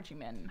been in marching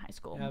band in high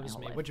school. Yeah, my that was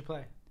whole me. life. What'd you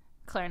play?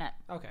 Clarinet.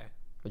 Okay.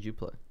 What'd you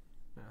play?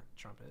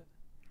 Trumpet.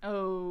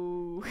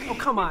 Oh. Oh,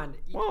 come on.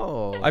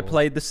 Whoa. I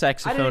played the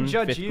saxophone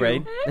judge 5th you.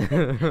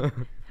 grade.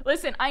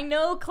 Listen, I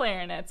know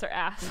clarinets are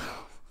assholes.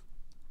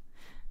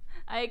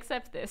 I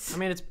accept this. I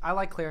mean, I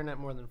like clarinet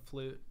more than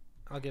flute.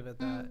 I'll give it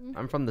that.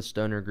 I'm from the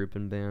stoner group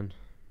in band.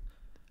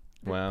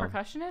 The Wow.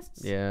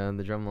 percussionists? Yeah,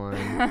 the drum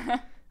line.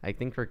 I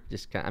think we're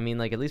just I mean,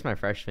 like, at least my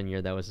freshman year,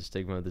 that was the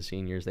stigma of the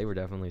seniors. They were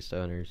definitely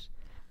stoners.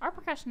 Our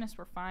percussionists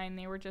were fine.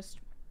 They were just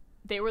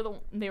they were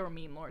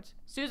meme lords.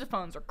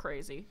 Sousaphones are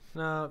crazy.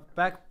 No,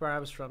 back where I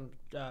was from,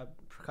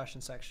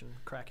 percussion section,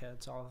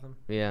 crackheads, all of them.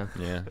 Yeah.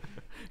 Yeah.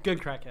 Good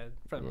crackhead,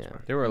 for the most Yeah.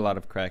 part. There were a lot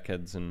of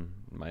crackheads in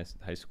my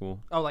high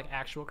school. Oh, like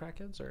actual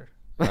crackheads, or?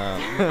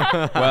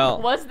 Well,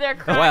 Was there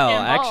crack well,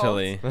 involved?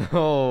 actually,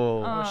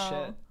 Oh. Oh,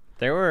 shit.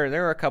 there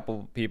were a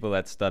couple people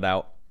that stood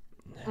out.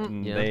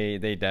 And Yeah.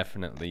 they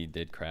definitely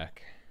did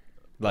crack.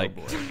 Like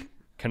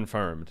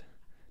confirmed.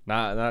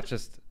 Not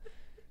just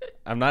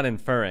I'm not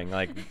inferring,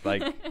 like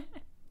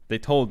they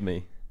told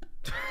me.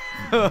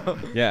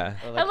 Yeah.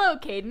 Hello,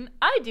 Caden.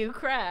 I do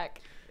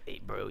crack.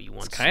 Hey, bro, you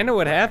want It's kind of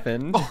what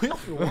happened.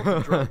 You want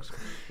the drugs?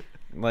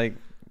 Like,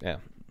 yeah.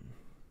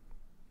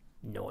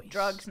 noise?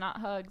 Drugs, not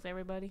hugs,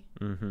 everybody.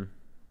 Mhm.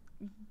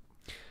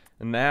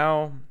 And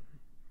now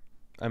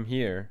I'm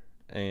here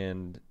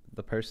and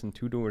the person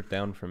 2 doors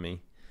down from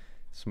me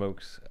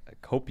smokes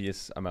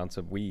copious amounts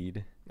of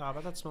weed. Oh,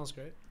 but that smells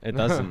great. It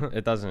doesn't.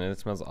 It doesn't. It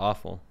smells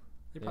awful.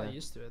 You're probably Yeah.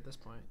 used to it at this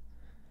point.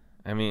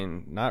 I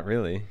mean, not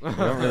really. You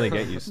don't really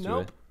get used to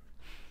Nope. it.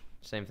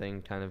 Same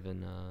thing, kind of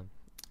in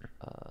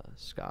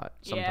Scott.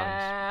 Sometimes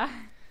Yeah.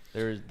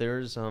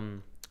 there's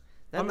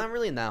not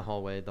really in that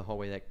hallway. The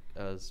hallway that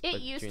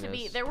It used to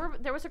be. There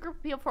was a group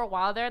of people for a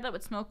while there that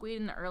would smoke weed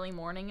in the early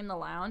morning in the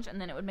lounge, and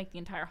then it would make the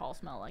entire hall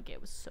smell like it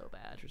was so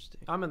bad.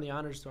 Interesting. I'm in the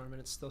honors dorm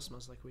and it still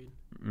smells like weed.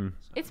 Mm.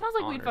 It smells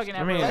like weed Honors. fucking I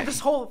mean, everywhere. Like this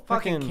whole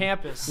fucking fucking-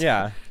 campus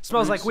Yeah.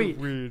 smells like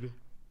weed.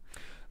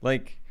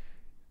 Like,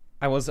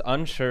 I was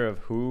unsure of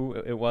who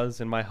it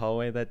was in my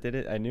hallway that did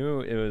it. I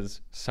knew it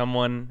was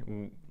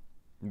someone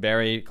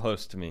very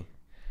close to me.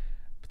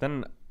 But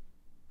then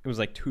it was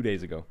like 2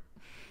 days ago.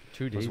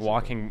 2 I days. was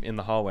walking in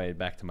the hallway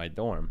back to my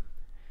dorm,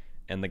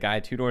 and the guy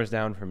 2 doors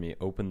down from me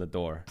opened the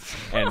door,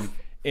 and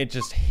it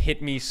just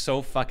hit me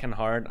so fucking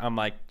hard. I'm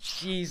like,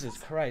 Jesus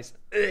Christ.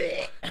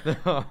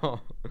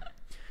 ago.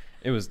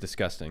 It was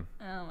disgusting.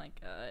 Oh my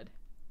god.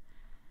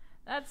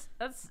 That's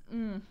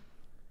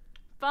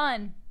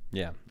fun.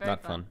 Yeah, Very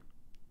not fun. fun.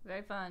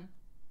 Very fun.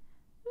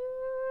 Woo.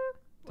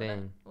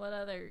 Dang. What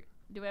other?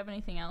 Do we have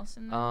anything else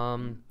in there?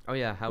 Oh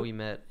yeah, how we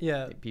met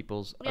Yeah.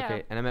 people's. Yeah.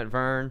 Okay, and I met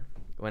Vern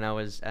when I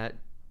was at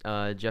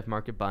Jeff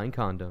Market buying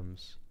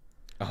condoms.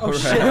 Oh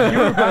shit! You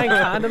were buying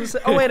condoms?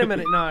 Oh wait a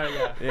minute. No,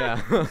 yeah,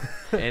 Yeah.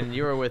 And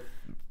you were with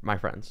my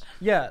friends,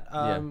 yeah.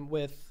 Yeah.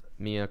 With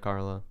Mia,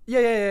 Carla.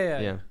 yeah.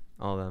 Yeah,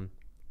 all of them.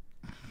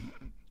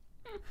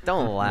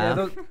 Don't laugh.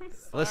 those-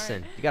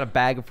 Listen, you got to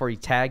bag before you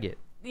tag it.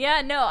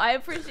 Yeah, no, I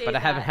appreciate But I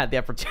haven't that. had the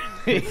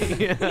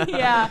opportunity.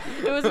 Yeah,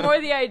 it was more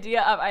the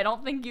idea of I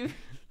don't think you.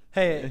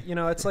 Hey,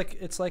 it's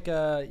like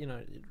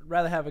you'd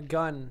rather have a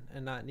gun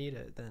and not need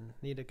it than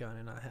need a gun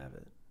and not have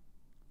it.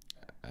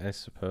 I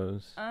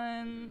suppose.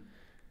 You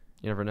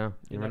never know.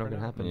 You never know what can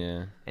happen.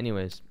 Yeah.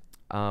 Anyways,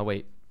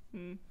 wait.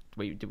 Hmm.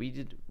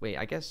 Wait,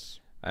 I guess.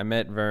 I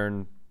met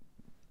Vern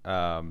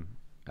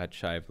at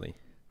Shively.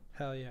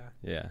 Hell yeah.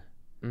 Yeah.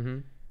 Mm-hmm.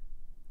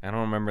 I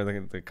don't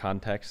remember the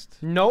context,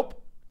 Nope.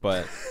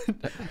 but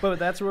But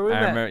that's where we I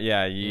met. remember.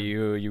 Yeah,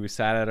 you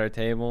sat at our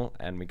table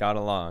and we got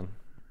along.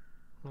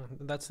 Well,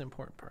 that's the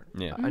important part.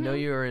 Yeah. I know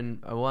you were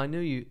in. Well, I knew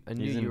you. I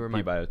knew He's in you were my.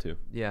 P-Bio too.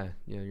 Yeah,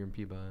 you're in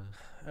P-Bio.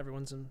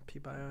 Everyone's in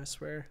P-Bio, I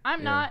swear. I'm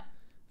Yeah. not.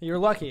 You're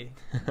lucky.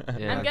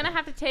 Yeah. I'm gonna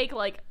have to take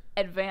like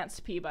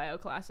advanced P-bio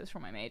classes for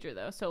my major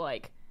though, so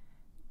like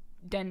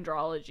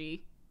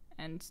dendrology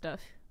and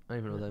stuff. I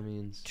don't even know what that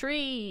means.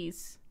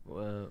 Trees.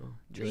 Whoa.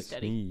 Tree You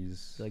study.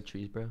 Sneeze. like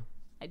trees, bro?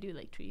 I do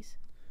like trees.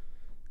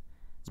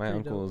 My pretty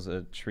uncle dope. is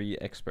a tree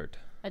expert.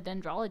 A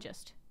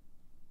dendrologist.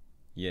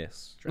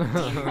 Yes.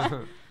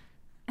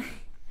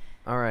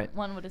 All right.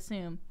 One would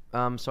assume.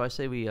 So I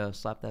say we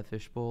slap that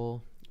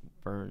fishbowl.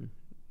 Vern.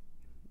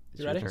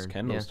 You ready? It's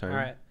Kendall's All turn.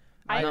 right.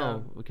 I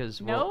No, because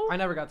No. I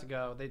never got to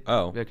go. They.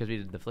 Oh. because we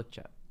did the flick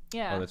chat.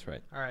 Yeah. Oh, that's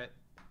right. All right.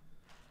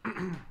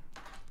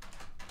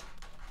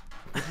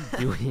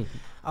 Doing.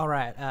 All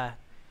right.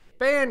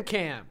 Band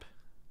camp.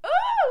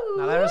 Ooh.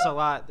 Now there's a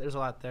lot. There's a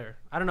lot there.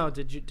 I don't know.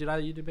 Did you do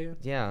band?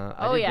 Yeah.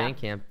 Oh, I did yeah. band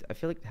camp. I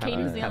feel like have,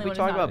 Caden's the have only we one who's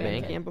talked not about band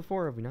band camp. camp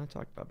before? Or have we not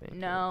talked about band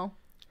camp? No.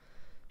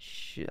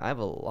 Shit, I have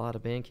a lot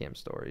of band camp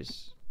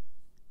stories.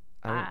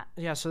 I don't-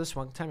 Yeah. So this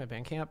one time at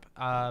band camp,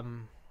 it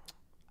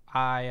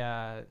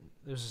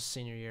was a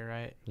senior year,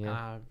 right?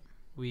 Yeah.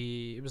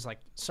 It was like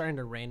starting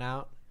to rain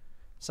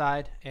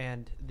outside,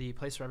 and the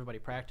place where everybody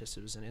practiced,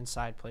 it was an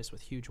inside place with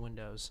huge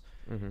windows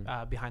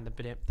behind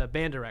the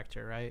band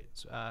director, right?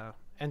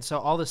 And so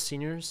all the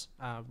seniors,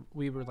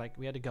 we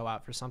had to go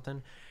out for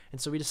something, and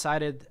so we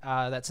decided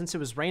that since it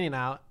was raining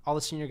out, all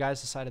the senior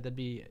guys decided that'd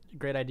be a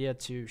great idea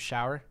to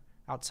shower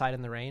outside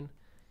in the rain.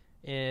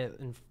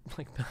 And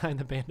like behind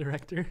the band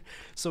director,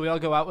 so we all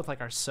go out with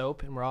like our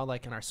soap, and we're all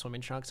like in our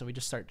swimming trunks, and we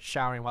just start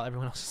showering while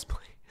everyone else is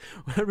playing.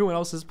 When everyone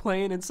else is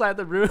playing inside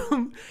the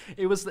room,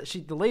 it was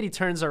the lady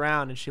turns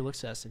around and she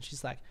looks at us and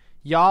she's like,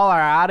 "Y'all are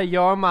out of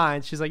your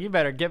mind." She's like, "You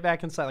better get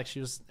back inside." Like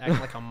she was acting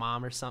like a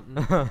mom or something.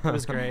 It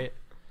was great.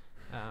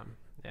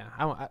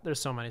 Yeah, there's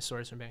so many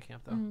stories from band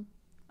camp though.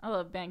 I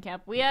love band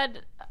camp.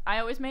 I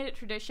always made it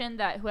tradition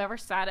that whoever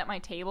sat at my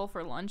table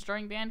for lunch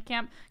during band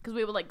camp, because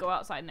we would like go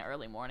outside in the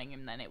early morning,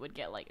 and then it would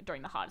get like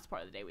during the hottest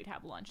part of the day we'd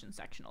have lunch and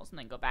sectionals and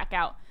then go back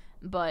out.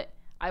 But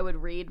I would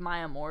read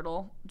My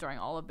Immortal during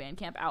all of band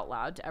camp out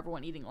loud to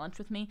everyone eating lunch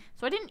with me.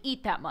 So I didn't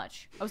eat that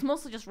much. I was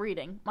mostly just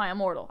reading My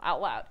Immortal out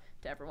loud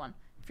to everyone.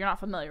 If you're not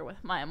familiar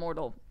with My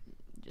Immortal,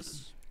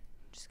 just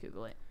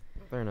Google it.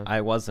 Fair enough.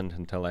 I wasn't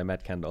until I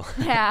met Kendall.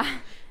 Yeah.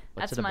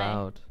 What's that's it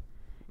about?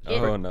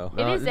 Oh no.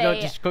 It is no,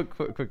 a- just quick.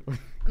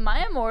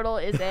 My Immortal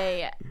is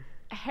a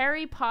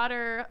Harry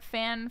Potter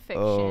fan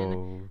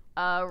fiction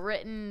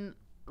written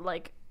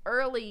like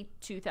early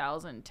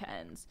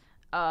 2010s.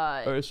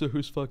 Alright, so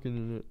who's fucking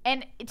in it?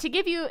 And to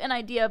give you an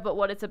idea of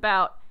what it's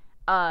about,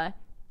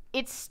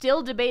 it's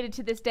still debated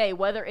to this day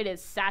whether it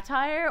is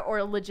satire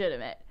or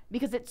legitimate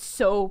because it's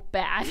so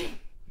bad.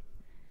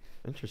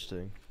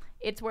 Interesting.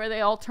 It's where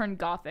they all turn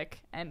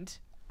gothic, and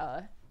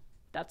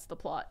that's the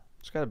plot.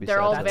 It's gotta be. They're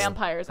sad all though.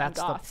 vampires and That's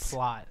goths. the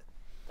plot.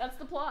 That's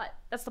the plot.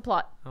 That's the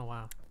plot. Oh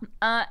wow.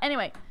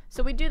 Anyway,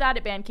 so we do that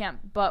at band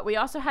camp, but we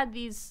also had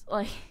these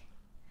like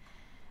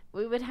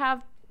we would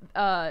have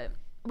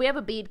we have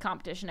a bead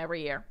competition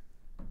every year,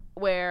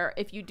 where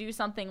if you do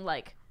something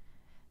like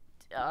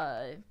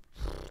that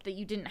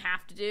you didn't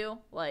have to do,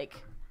 like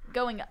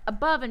going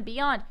above and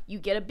beyond, you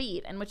get a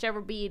bead, and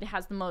whichever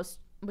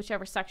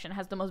section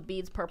has the most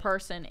beads per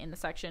person in the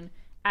section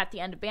at the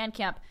end of band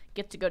camp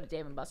gets to go to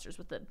Dave & Buster's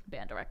with the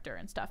band director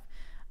and stuff.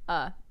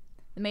 The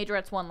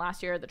Majorettes won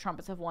last year. The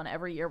Trumpets have won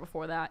every year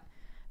before that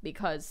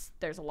because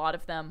there's a lot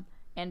of them,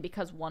 and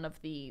because one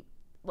of the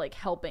like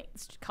helping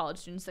college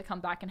students that come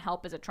back and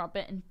help is a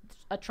trumpet, and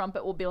a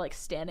trumpet will be like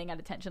standing at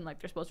attention like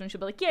they're supposed to, and she'll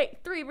be like, yay,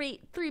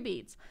 three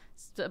beads.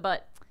 So,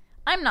 but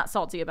I'm not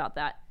salty about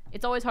that.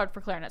 It's always hard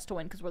for clarinets to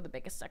win because we're the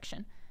biggest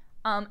section.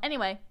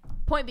 Anyway,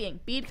 point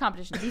being, bead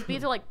competition. These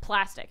beads are like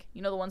plastic.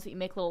 You know, the ones that you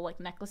make little like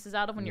necklaces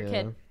out of when you're a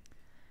kid?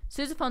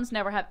 Sousaphones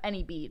never have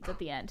any beads at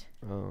the end.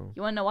 Oh.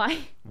 You want to know why?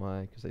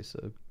 Why? Because they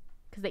suck.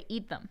 Because they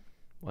eat them.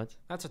 What?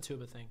 That's a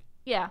tuba thing.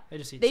 Yeah. They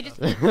just eat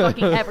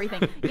fucking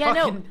everything. Yeah,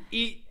 no.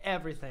 Eat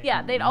everything.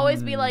 Yeah, they'd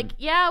always be like,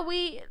 yeah,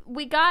 we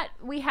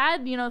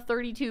had,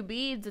 32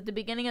 beads at the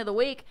beginning of the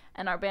week,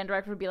 and our band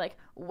director would be like,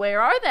 where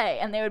are they?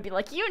 And they would be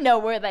like, you know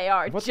where they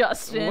are,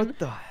 Justin. What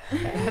the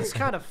heck? That's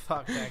kind of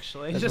fucked,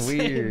 actually. That's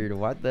weird.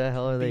 What the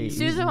hell are they eating?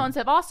 Sousaphones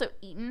have also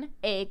eaten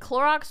a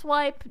Clorox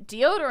wipe,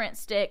 deodorant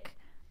stick,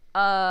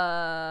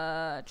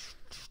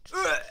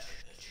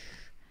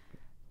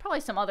 probably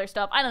some other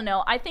stuff. I don't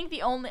know. I think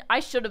I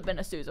should have been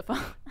a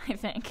sousaphone, I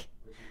think.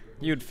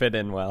 You'd fit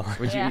in well.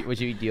 Would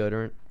you eat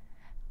deodorant?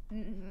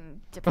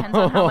 Depends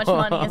on how much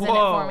money is in it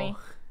for me.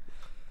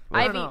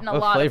 I've eaten a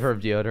lot. What flavor of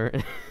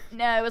deodorant?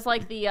 No, it was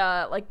like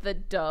the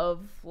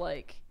Dove,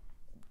 like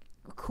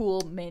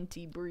cool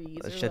minty breeze.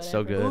 That or shit's whatever.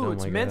 so good. Ooh, Oh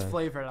it's my mint God.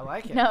 flavored. I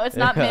like it. No, it's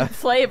not mint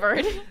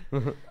flavored.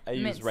 I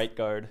use Right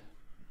Guard.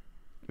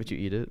 Would you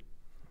eat it?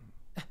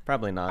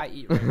 Probably not. I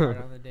eat Right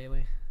Guard on the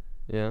daily.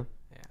 Yeah.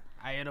 Yeah.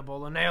 I ate a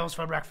bowl of nails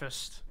for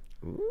breakfast.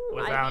 Ooh.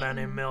 Without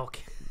any milk.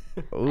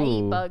 Ooh. I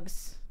eat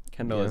bugs.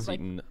 Kendall has Like-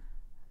 eaten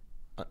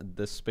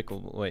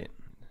despicable. Wait,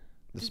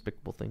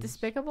 Despicable things.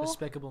 Despicable?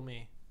 Despicable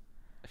Me.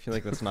 I feel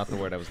like that's not the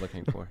word I was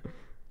looking for.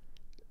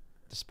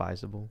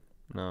 Despisable.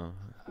 No,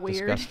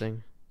 Weird.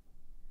 Disgusting.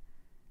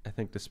 I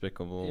think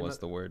despicable Yeah, was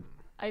but- the word.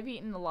 I've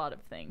eaten a lot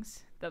of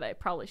things that I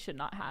probably should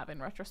not have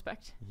in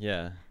retrospect.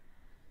 Yeah.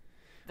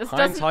 This doesn't.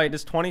 Hindsight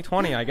is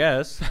 20/20, I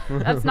guess.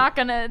 That's not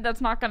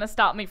gonna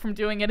stop me from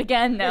doing it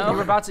again. You were No.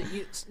 about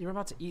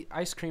to eat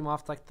ice cream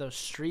off like the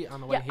street on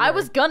the way Yeah, here. I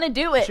was gonna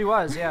do it. She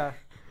was, yeah.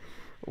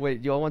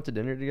 Wait, you all went to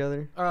dinner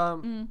together?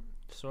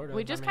 Sort of.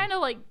 We just kind of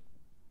like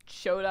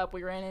showed up.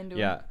 We ran into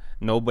Yeah,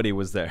 nobody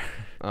was there.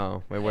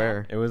 Oh, wait,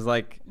 where? It was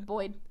like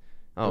Boyd.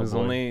 Oh, it was boy.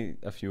 only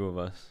a few of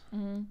us.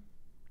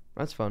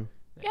 That's fun.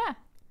 Yeah.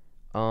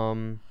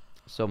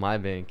 So my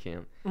band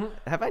camp.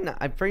 Have I not?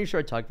 I'm pretty sure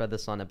I talked about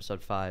this on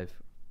episode 5,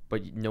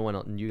 but no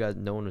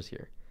one was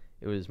here.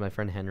 It was my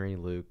friend Henry,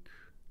 Luke,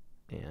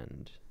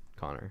 and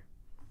Connor.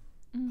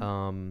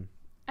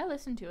 I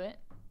listened to it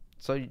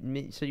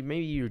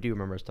Maybe you do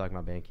remember us talking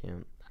about band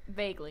camp.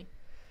 vaguely.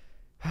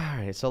 All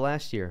right. So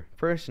last year,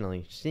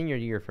 personally, senior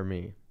year for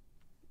me,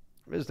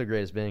 it was the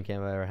greatest band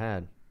camp I ever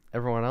had.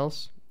 Everyone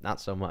else, not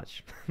so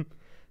much.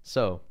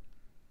 So,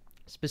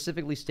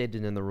 specifically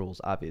stated in the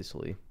rules,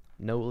 obviously,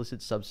 no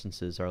illicit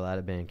substances are allowed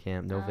at band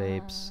camp. No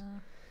vapes,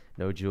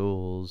 no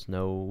jewels,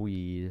 no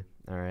weed.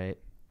 All right.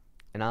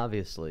 And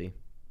obviously,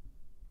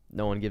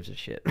 no one gives a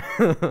shit.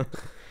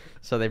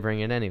 So they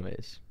bring it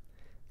anyways.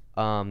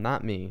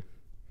 Not me,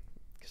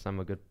 because I'm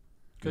a good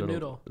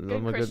noodle.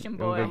 I'm a Christian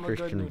boy. I'm I'm a a good good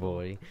Christian noodle.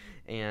 boy.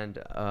 And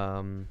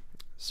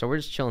so we're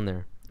just chilling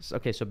there.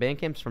 Okay, so band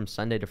camp's from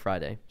Sunday to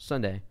Friday.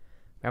 Sunday,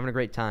 we're having a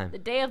great time. The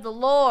day of the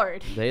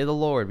Lord. Day of the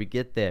Lord, we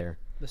get there.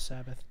 The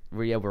Sabbath.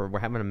 We're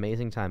having an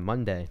amazing time.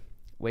 Monday,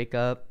 wake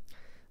up,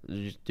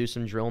 just do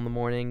some drill in the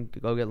morning,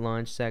 go get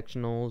lunch,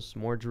 sectionals,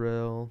 more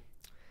drill,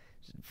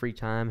 free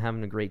time,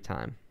 having a great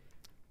time.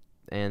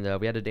 And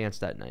we had a dance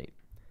that night.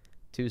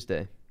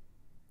 Tuesday.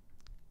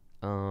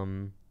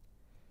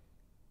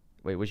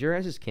 Wait, was your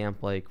guys'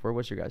 camp like? Where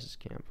was your guys'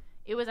 camp?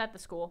 It was at the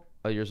school.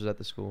 Oh, yours was at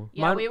the school.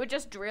 Yeah, Mine- we would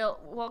just drill.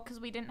 Well, because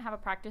we didn't have a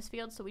practice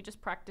field, so we just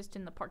practiced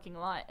in the parking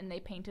lot, and they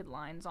painted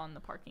lines on the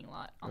parking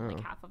lot on like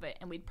half of it,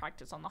 and we'd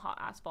practice on the hot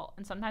asphalt,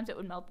 and sometimes it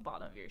would melt the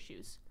bottom of your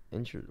shoes.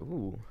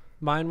 Ooh.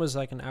 Mine was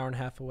like an hour and a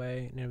half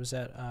away, and it was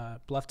at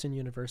Bluffton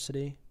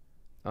University.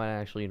 Oh,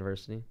 at actual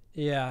university.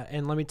 Yeah,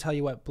 and let me tell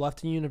you what,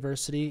 Bluffton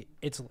University,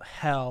 it's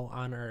hell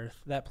on earth.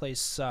 That place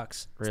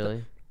sucks. It's the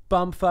Really?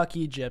 bumfuck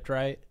Egypt,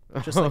 right?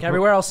 Just like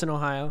everywhere else in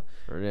Ohio.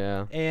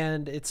 Yeah.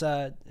 And it's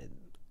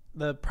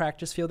the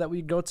practice field that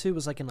we'd go to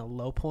was like in a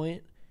low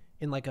point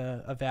in like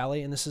a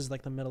valley, and this is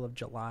like the middle of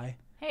July.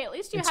 Hey, at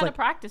least you It's had like- a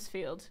practice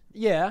field.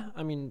 Yeah,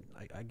 I mean,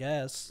 I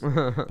guess.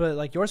 But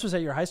like yours was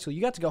at your high school.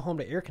 You got to go home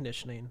to air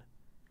conditioning.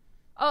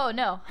 Oh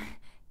no,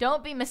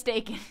 don't be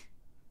mistaken.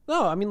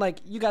 No, I mean like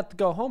you got to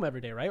go home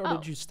every day, right? Or Oh.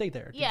 did you stay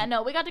there? Did Yeah, you-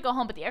 no, we got to go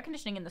home, but the air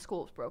conditioning in the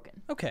school was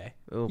broken. Okay.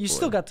 Oh, You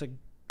still boy. got to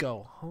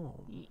go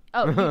home.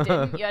 Oh, you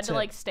didn't? You had to To-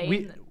 like stay. we-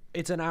 in the,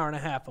 It's an hour and a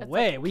half It's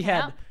away. like a We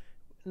camp? had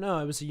no,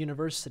 it was a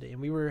university,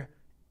 and we were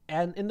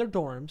in their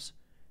dorms,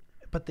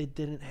 but they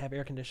didn't have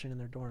air conditioning in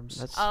their dorms.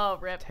 That's Oh,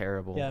 rip.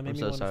 terrible. yeah, it made I'm me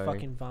so want to sorry.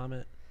 fucking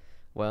vomit.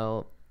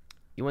 Well,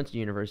 you went to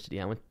university.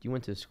 You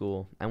went to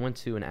school. I went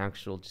to an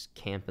actual just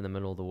camp in the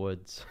middle of the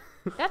woods.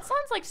 That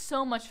sounds like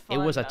so much fun.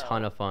 It was a though.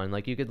 ton of fun.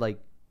 Like you can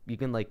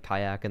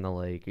kayak in the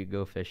lake. You could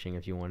go fishing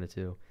if you wanted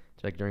to,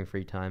 like during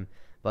free time.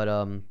 But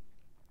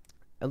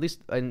at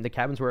least and the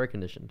cabins were air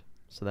conditioned,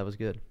 so that was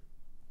good.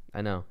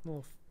 I know.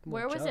 Well,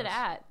 Where was it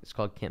at? It's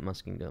called Camp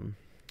Muskingum,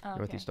 Oh, okay.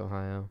 Northeast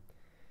Ohio.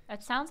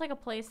 That sounds like a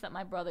place that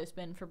my brother's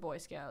been for Boy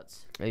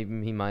Scouts.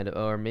 Maybe he might,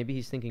 or maybe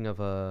he's thinking of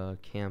a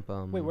camp.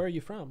 Wait, where are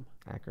you from?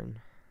 Akron.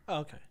 Oh,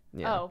 okay.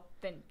 Yeah. Oh,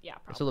 then yeah,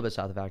 It's a probably. little bit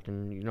south of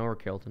Akron. You know where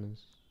Carrollton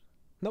is?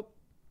 Nope.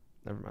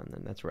 Never mind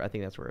then. I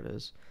think that's where it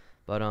is.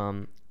 But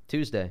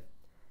Tuesday,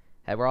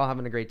 hey, we're all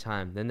having a great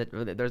time. Then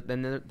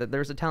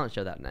there's a talent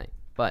show that night.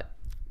 But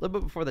a little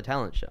bit before the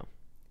talent show,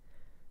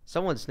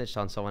 someone snitched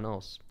on someone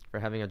else for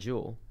having a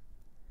jewel.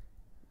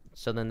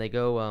 So then they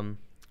go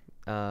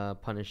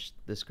punish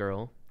this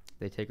girl.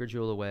 They take her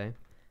jewel away,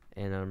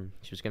 and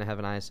she was gonna have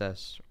an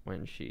ISS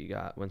when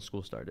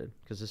school started,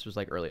 because this was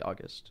like early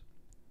August.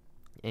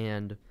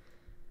 And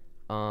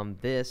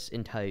this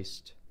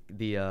enticed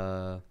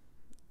the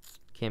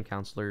camp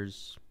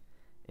counselors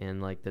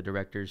and like the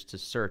directors to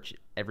search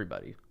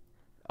everybody,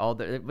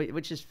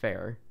 which is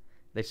fair.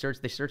 They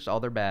searched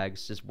all their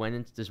bags, just went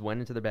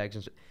into their bags,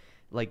 and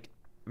like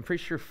I'm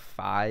pretty sure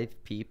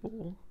 5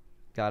 people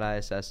got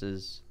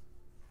ISSs.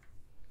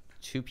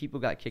 2 people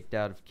got kicked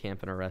out of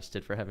camp and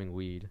arrested for having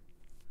weed.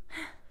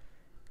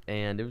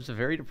 And it was a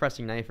very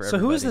depressing night for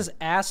everybody. So who is this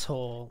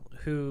asshole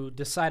who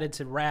decided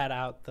to rat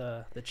out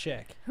the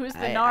chick? Who's the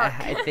narc?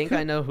 I think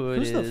I know who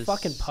it is. Who's the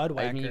fucking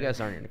pudwhacker? I mean, you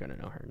guys aren't going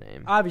to know her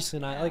name. Obviously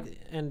not. Yeah. Like,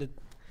 and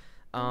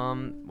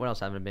What else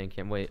happened at band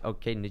camp? Wait,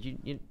 Caden, did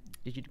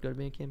you go to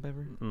band camp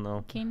ever?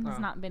 No. Kane's Oh.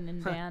 not been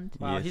in band.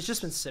 wow, Yes. he's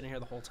just been sitting here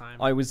the whole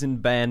time. I was in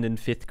band in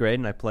 5th grade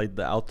and I played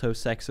the alto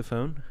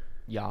saxophone.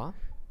 Yeah.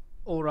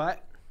 All right.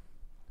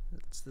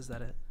 Is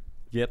that it?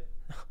 Yep.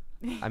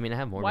 I mean, I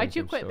have more. Why'd band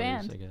you camp quit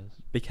stories, band? I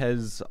guess.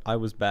 Because I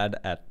was bad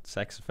at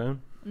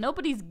saxophone.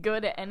 Nobody's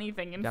good at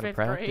anything in Gotta 5th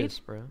practice,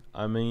 grade. bro.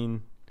 I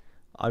mean,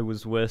 I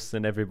was worse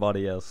than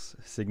everybody else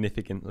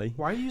significantly.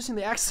 Why are you using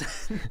the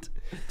accent?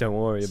 Don't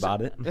worry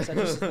about it. Is that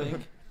just a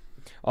thing?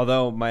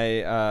 Although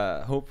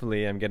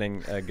hopefully I'm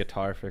getting a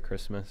guitar for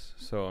Christmas,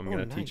 so I'm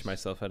gonna nice. teach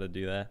myself how to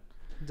do that.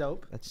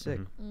 Dope. That's sick.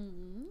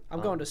 Mhm. I'm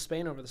going to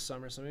Spain over the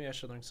summer, so maybe I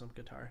should learn some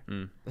guitar.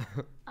 Mm.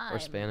 Or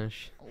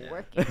Spanish.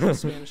 Working.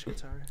 Spanish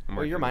guitar. I'm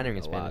Or you're working minoring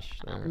in a lot.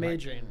 Spanish. I'm or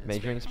majoring.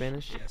 majoring in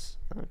Spanish? Yes.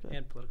 Okay.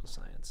 And political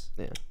science.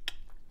 Yeah.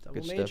 Double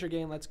Good stuff. major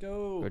game. Let's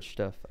go. Good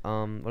stuff.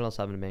 What else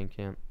happened at band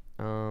camp?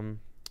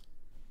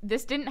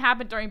 This didn't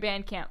happen during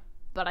band camp,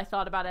 but I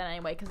thought about it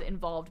anyway because it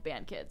involved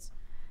band kids.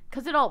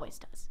 Because it always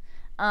does.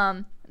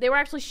 They were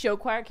actually show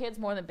choir kids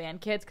more than band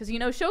kids because,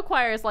 show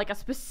choir is like a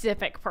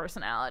specific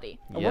personality.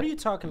 What are you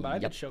talking about? I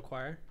did show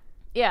choir.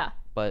 Yeah.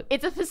 But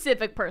It's a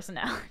specific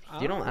personality.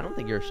 I don't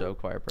think you're a show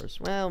choir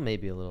person. Well,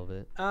 maybe a little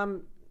bit.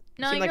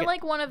 No, seem you're like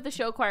like one of the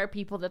show choir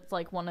people that's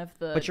like one of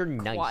the But you're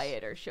nice.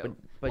 quieter show.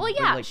 But well,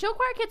 yeah, like, show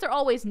choir kids are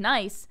always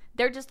nice.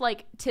 They're just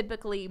like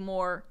typically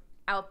more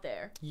out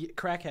there.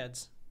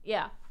 Crackheads.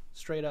 Yeah.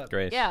 Straight up.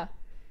 Grace. Yeah.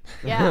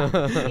 Yeah.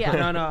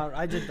 Yeah. No.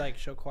 I did like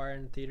show choir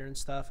and theater and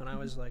stuff, and I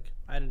was like,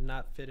 I did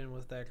not fit in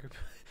with that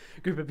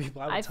group of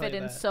people. I fit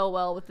in so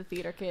well with the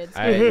theater kids.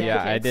 I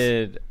Kids.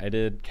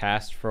 did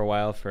cast for a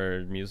while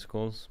for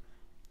musicals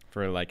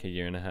for like a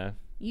year and a half.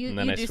 You And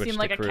then I do switched seem to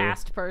like a crew.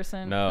 cast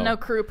person. No. No,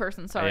 crew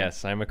person, sorry.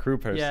 Yes, I'm a crew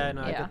person. Yeah,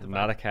 no, I Yeah. get the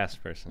Not vibe. a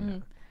cast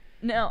person.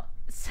 No,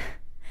 this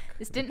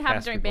didn't happen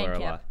Cast during people band are a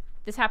camp. lot.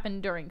 This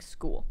happened during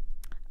school.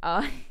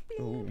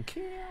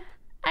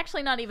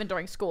 Actually, not even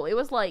during school. It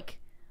was like,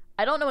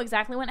 I don't know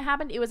exactly when it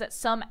happened. It was at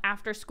some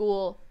after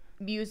school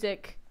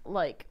music,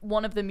 like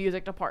one of the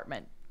music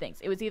department things.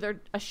 It was either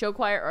a show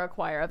choir or a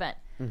choir event.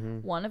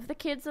 One of the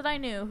kids that I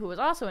knew who was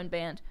also in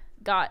band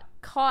got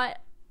caught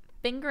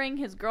fingering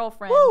his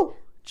girlfriend Woo!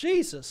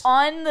 Jesus.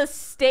 on the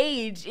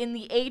stage in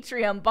the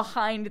atrium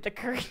behind the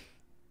curtain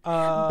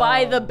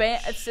by the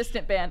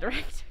assistant band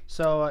director.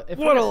 So if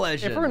What a If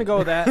legend. we're gonna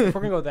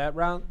go that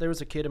route, there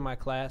was a kid in my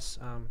class.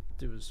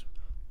 Dude was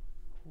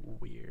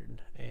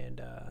weird,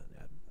 and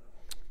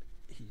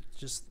he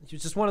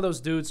was just one of those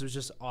dudes who was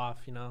just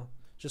off.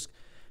 Just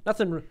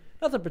nothing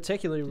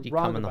particularly Did he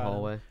wrong come in the about him.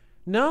 hallway?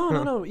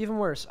 No, even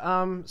worse.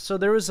 So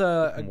there was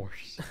a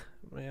Worse.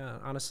 yeah,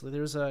 honestly,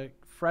 there was a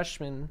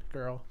freshman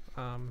girl.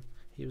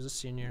 He was a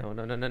senior.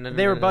 No.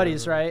 They were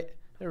buddies, right?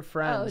 They were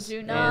friends. Oh, do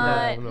and,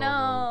 not. no.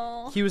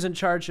 No. he was in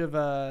charge of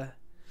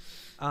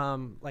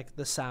like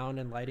the sound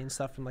and lighting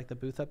stuff from like the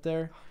booth up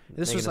there.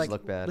 This Making was us like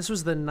look bad. this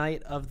was the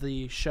night of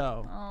the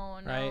show. Oh,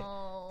 no.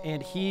 Right?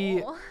 And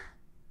he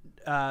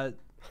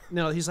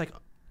no, he's like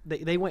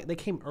they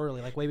came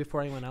early, like way before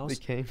anyone else.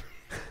 They came.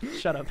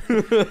 Shut up.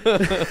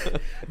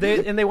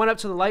 They went up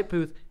to the light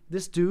booth.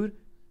 This dude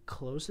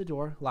closed the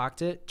door,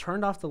 locked it,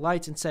 turned off the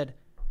lights, and said,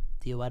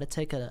 "Do you want to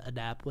take a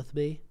nap with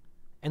me?"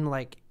 And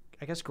like,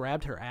 I guess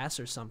grabbed her ass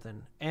or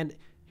something. And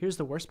here's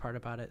the worst part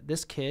about it: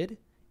 this kid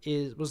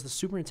was the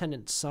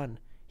superintendent's son.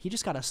 He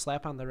just got a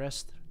slap on the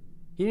wrist.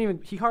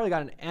 He hardly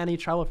got in any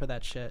trouble for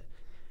that shit.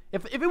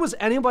 If it was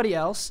anybody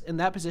else in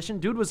that position,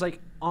 dude was like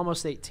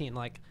almost 18,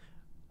 like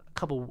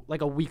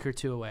a week or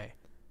two away.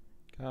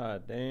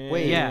 God damn.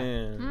 Wait,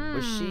 yeah.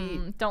 Was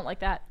she Don't like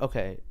that.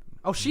 okay?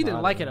 Oh, she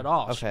didn't like it at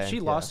all. Okay, She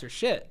lost her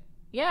shit.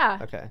 Yeah.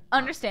 Okay.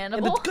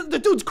 Understandable. And the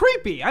dude's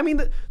creepy. I mean,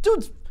 the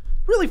dude's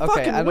really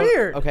fucking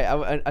weird. Okay,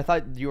 I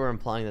thought you were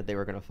implying that they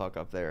were gonna fuck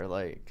up there,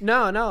 like.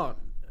 No.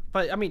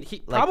 But I mean, he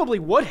probably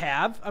would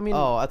have. I mean.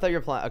 Oh, I thought you were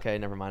implying. Okay,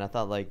 never mind. I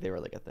thought like they were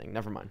like a thing.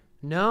 Never mind.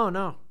 No.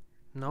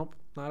 Nope.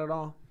 Not at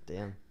all.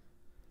 Damn.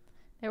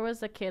 There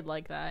was a kid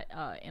like that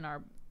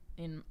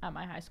at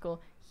my high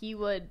school. He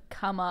would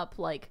come up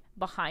like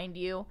behind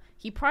you.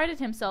 He prided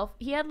himself.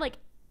 He had like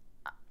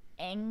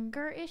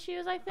anger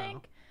issues, I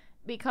think,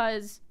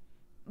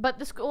 but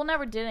the school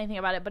never did anything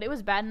about it. But it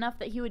was bad enough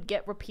that he would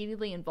get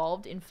repeatedly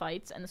involved in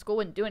fights, and the school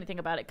wouldn't do anything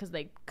about it because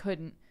they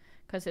couldn't,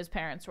 because his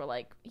parents were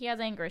like, he has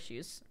anger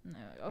issues.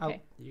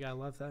 Okay, You gotta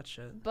love that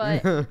shit.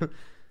 but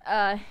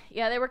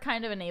yeah, they were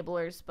kind of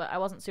enablers, but I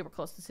wasn't super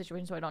close to the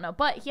situation, so I don't know.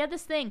 But he had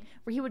this thing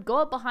where he would go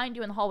up behind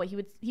you in the hallway.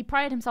 He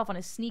prided himself on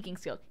his sneaking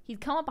skills.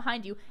 He'd come up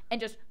behind you and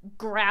just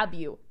grab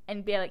you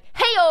and be like,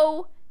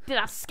 "Hey-o, did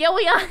I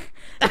scare ya?"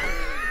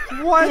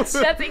 What?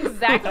 That's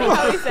exactly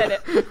how he said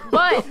it.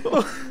 But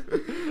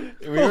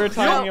We were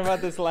talking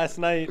about this last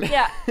night.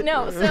 yeah,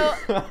 no. So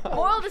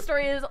moral of the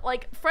story is,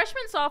 like,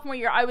 freshman, sophomore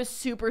year, I was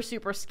super,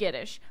 super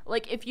skittish.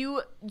 Like, if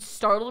you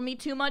startled me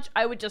too much,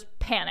 I would just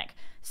panic.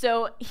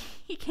 So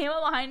he came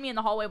up behind me in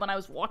the hallway when I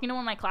was walking to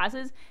one of my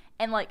classes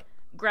and, like,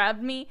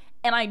 grabbed me,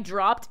 and I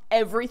dropped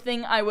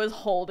everything I was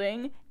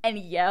holding and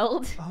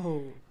yelled.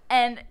 Oh.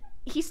 And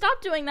he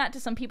stopped doing that to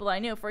some people I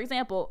knew. For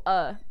example,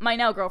 my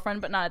now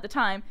girlfriend, but not at the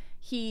time,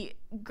 he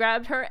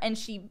grabbed her and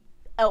she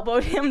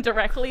elbowed him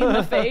directly in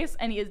the face,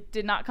 and he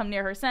did not come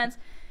near her since.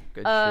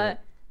 Good shit.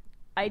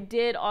 I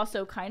did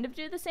also kind of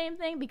do the same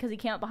thing because he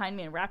came up behind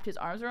me and wrapped his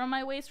arms around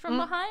my waist from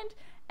behind,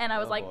 and I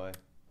was like, boy.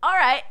 all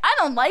right, I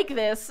don't like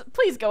this.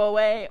 Please go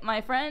away,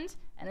 my friend.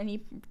 And then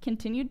he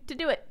continued to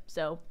do it.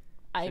 So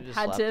I Should've just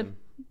had slapped to him.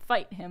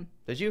 fight him.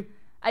 Did you?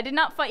 I did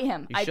not fight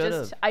him. You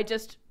should've. I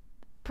just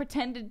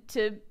pretended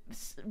to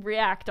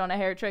react on a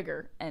hair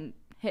trigger and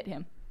hit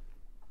him.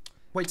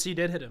 Wait, so you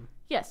did hit him?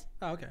 Yes.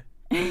 Oh, okay.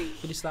 Did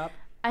he stop?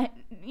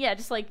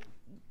 Just like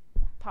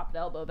pop the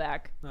elbow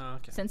back Oh,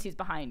 okay. since he's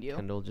behind you.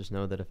 Kendall, just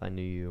know that if I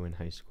knew you in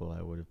high school,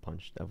 I would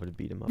have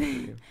beat him up for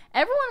you.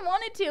 Everyone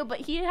wanted to, but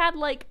he had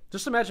like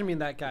Just imagine being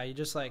that guy. You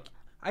just like,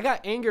 I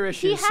got anger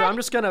issues, so had- I'm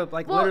just gonna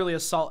like well, literally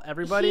assault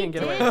everybody he and get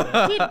did, away with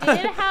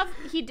it.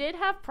 he did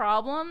have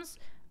problems,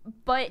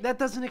 but That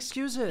doesn't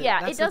excuse it.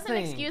 yeah, That's it the doesn't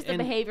thing. excuse the And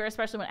behavior,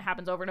 especially when it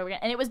happens over and over again.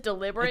 And it was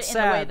deliberate It's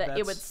in a way sad, that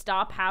it would that's-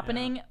 stop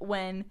happening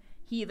when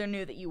he either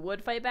knew that you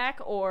would fight back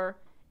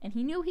and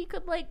he knew he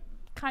could like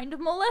kind of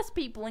molest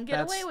people and get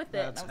away with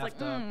it. And I was like,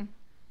 effed up.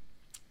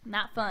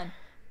 not fun.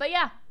 But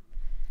yeah,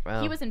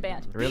 Wow. he was in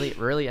band.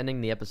 Really ending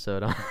the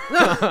episode on.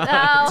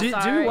 Oh, do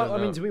sorry.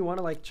 we want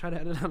to like try to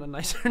end it on a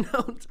nicer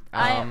note?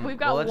 We've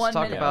got well, 1 let's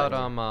talk minute.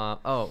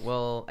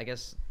 about I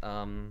guess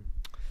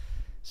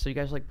so you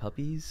guys like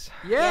puppies?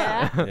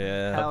 Yeah.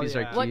 Yeah. Hell Puppies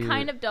yeah. are cute. What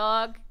kind of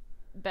dog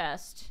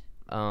best?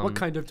 What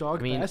kind of dog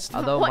I mean, best?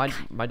 although What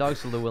my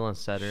dog's a Llewellyn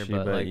Setter,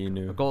 but Shiba like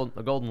Inu.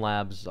 a golden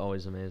lab is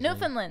always amazing.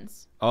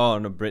 Newfoundlands. Oh,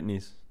 no,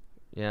 Brittany's.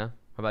 Yeah.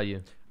 How about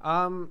you?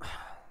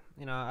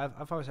 You know,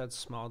 I've always had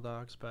small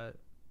dogs, but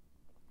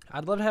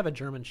I'd love to have a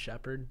German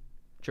Shepherd.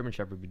 German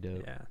Shepherd would be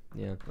dope.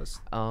 Yeah.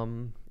 Yeah.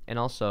 And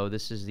also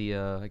this is the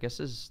I guess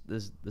this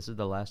is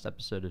the last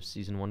episode of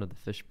season 1 of the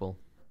Fishbowl.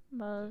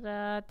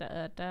 Yeah.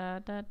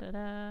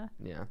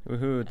 Yeah.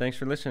 Woohoo! Thanks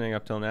for listening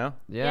up till now.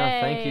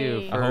 Yeah. Thank you.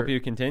 Yay. I hope you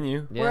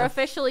continue. Yeah. We're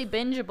officially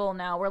bingeable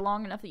now. We're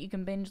long enough that you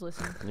can binge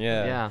listen.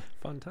 Yeah. Yeah.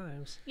 Fun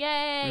times.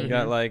 Yay! We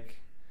got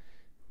like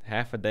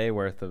half a day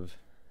worth of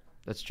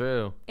That's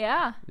true.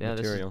 Yeah. Yeah.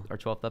 Material. This is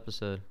our 12th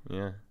episode.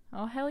 yeah.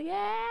 Oh hell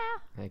yeah!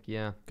 Heck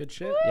yeah. Good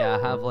shit. Yeah,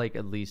 I have like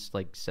at least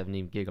like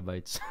 70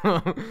 gigabytes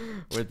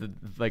with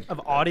like Of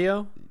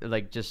audio?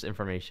 like just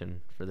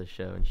information for the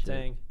show and shit.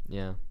 Dang.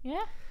 Yeah.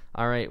 Yeah.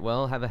 All right.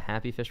 Well, have a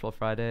happy Fishbowl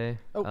Friday.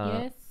 Oh,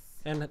 Yes.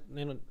 And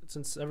you know,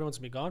 since everyone's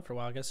gonna be gone for a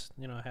while, I guess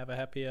have a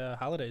happy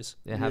holidays.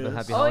 Yeah. Have a Yes.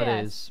 happy Oh, yes.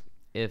 holidays.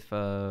 If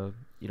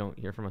you don't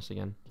hear from us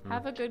again.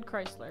 Have a good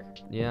Chrysler.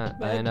 Yeah.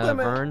 Bye, And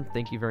Clement. Vern,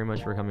 thank you very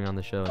much for coming on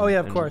the show. Oh yeah,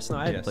 of and course. No,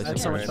 I Yes, had thank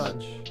so you much very fun.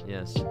 much.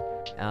 Yes.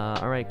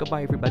 All right.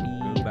 Goodbye, everybody.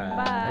 Bye.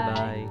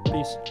 Bye. Bye.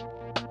 Peace.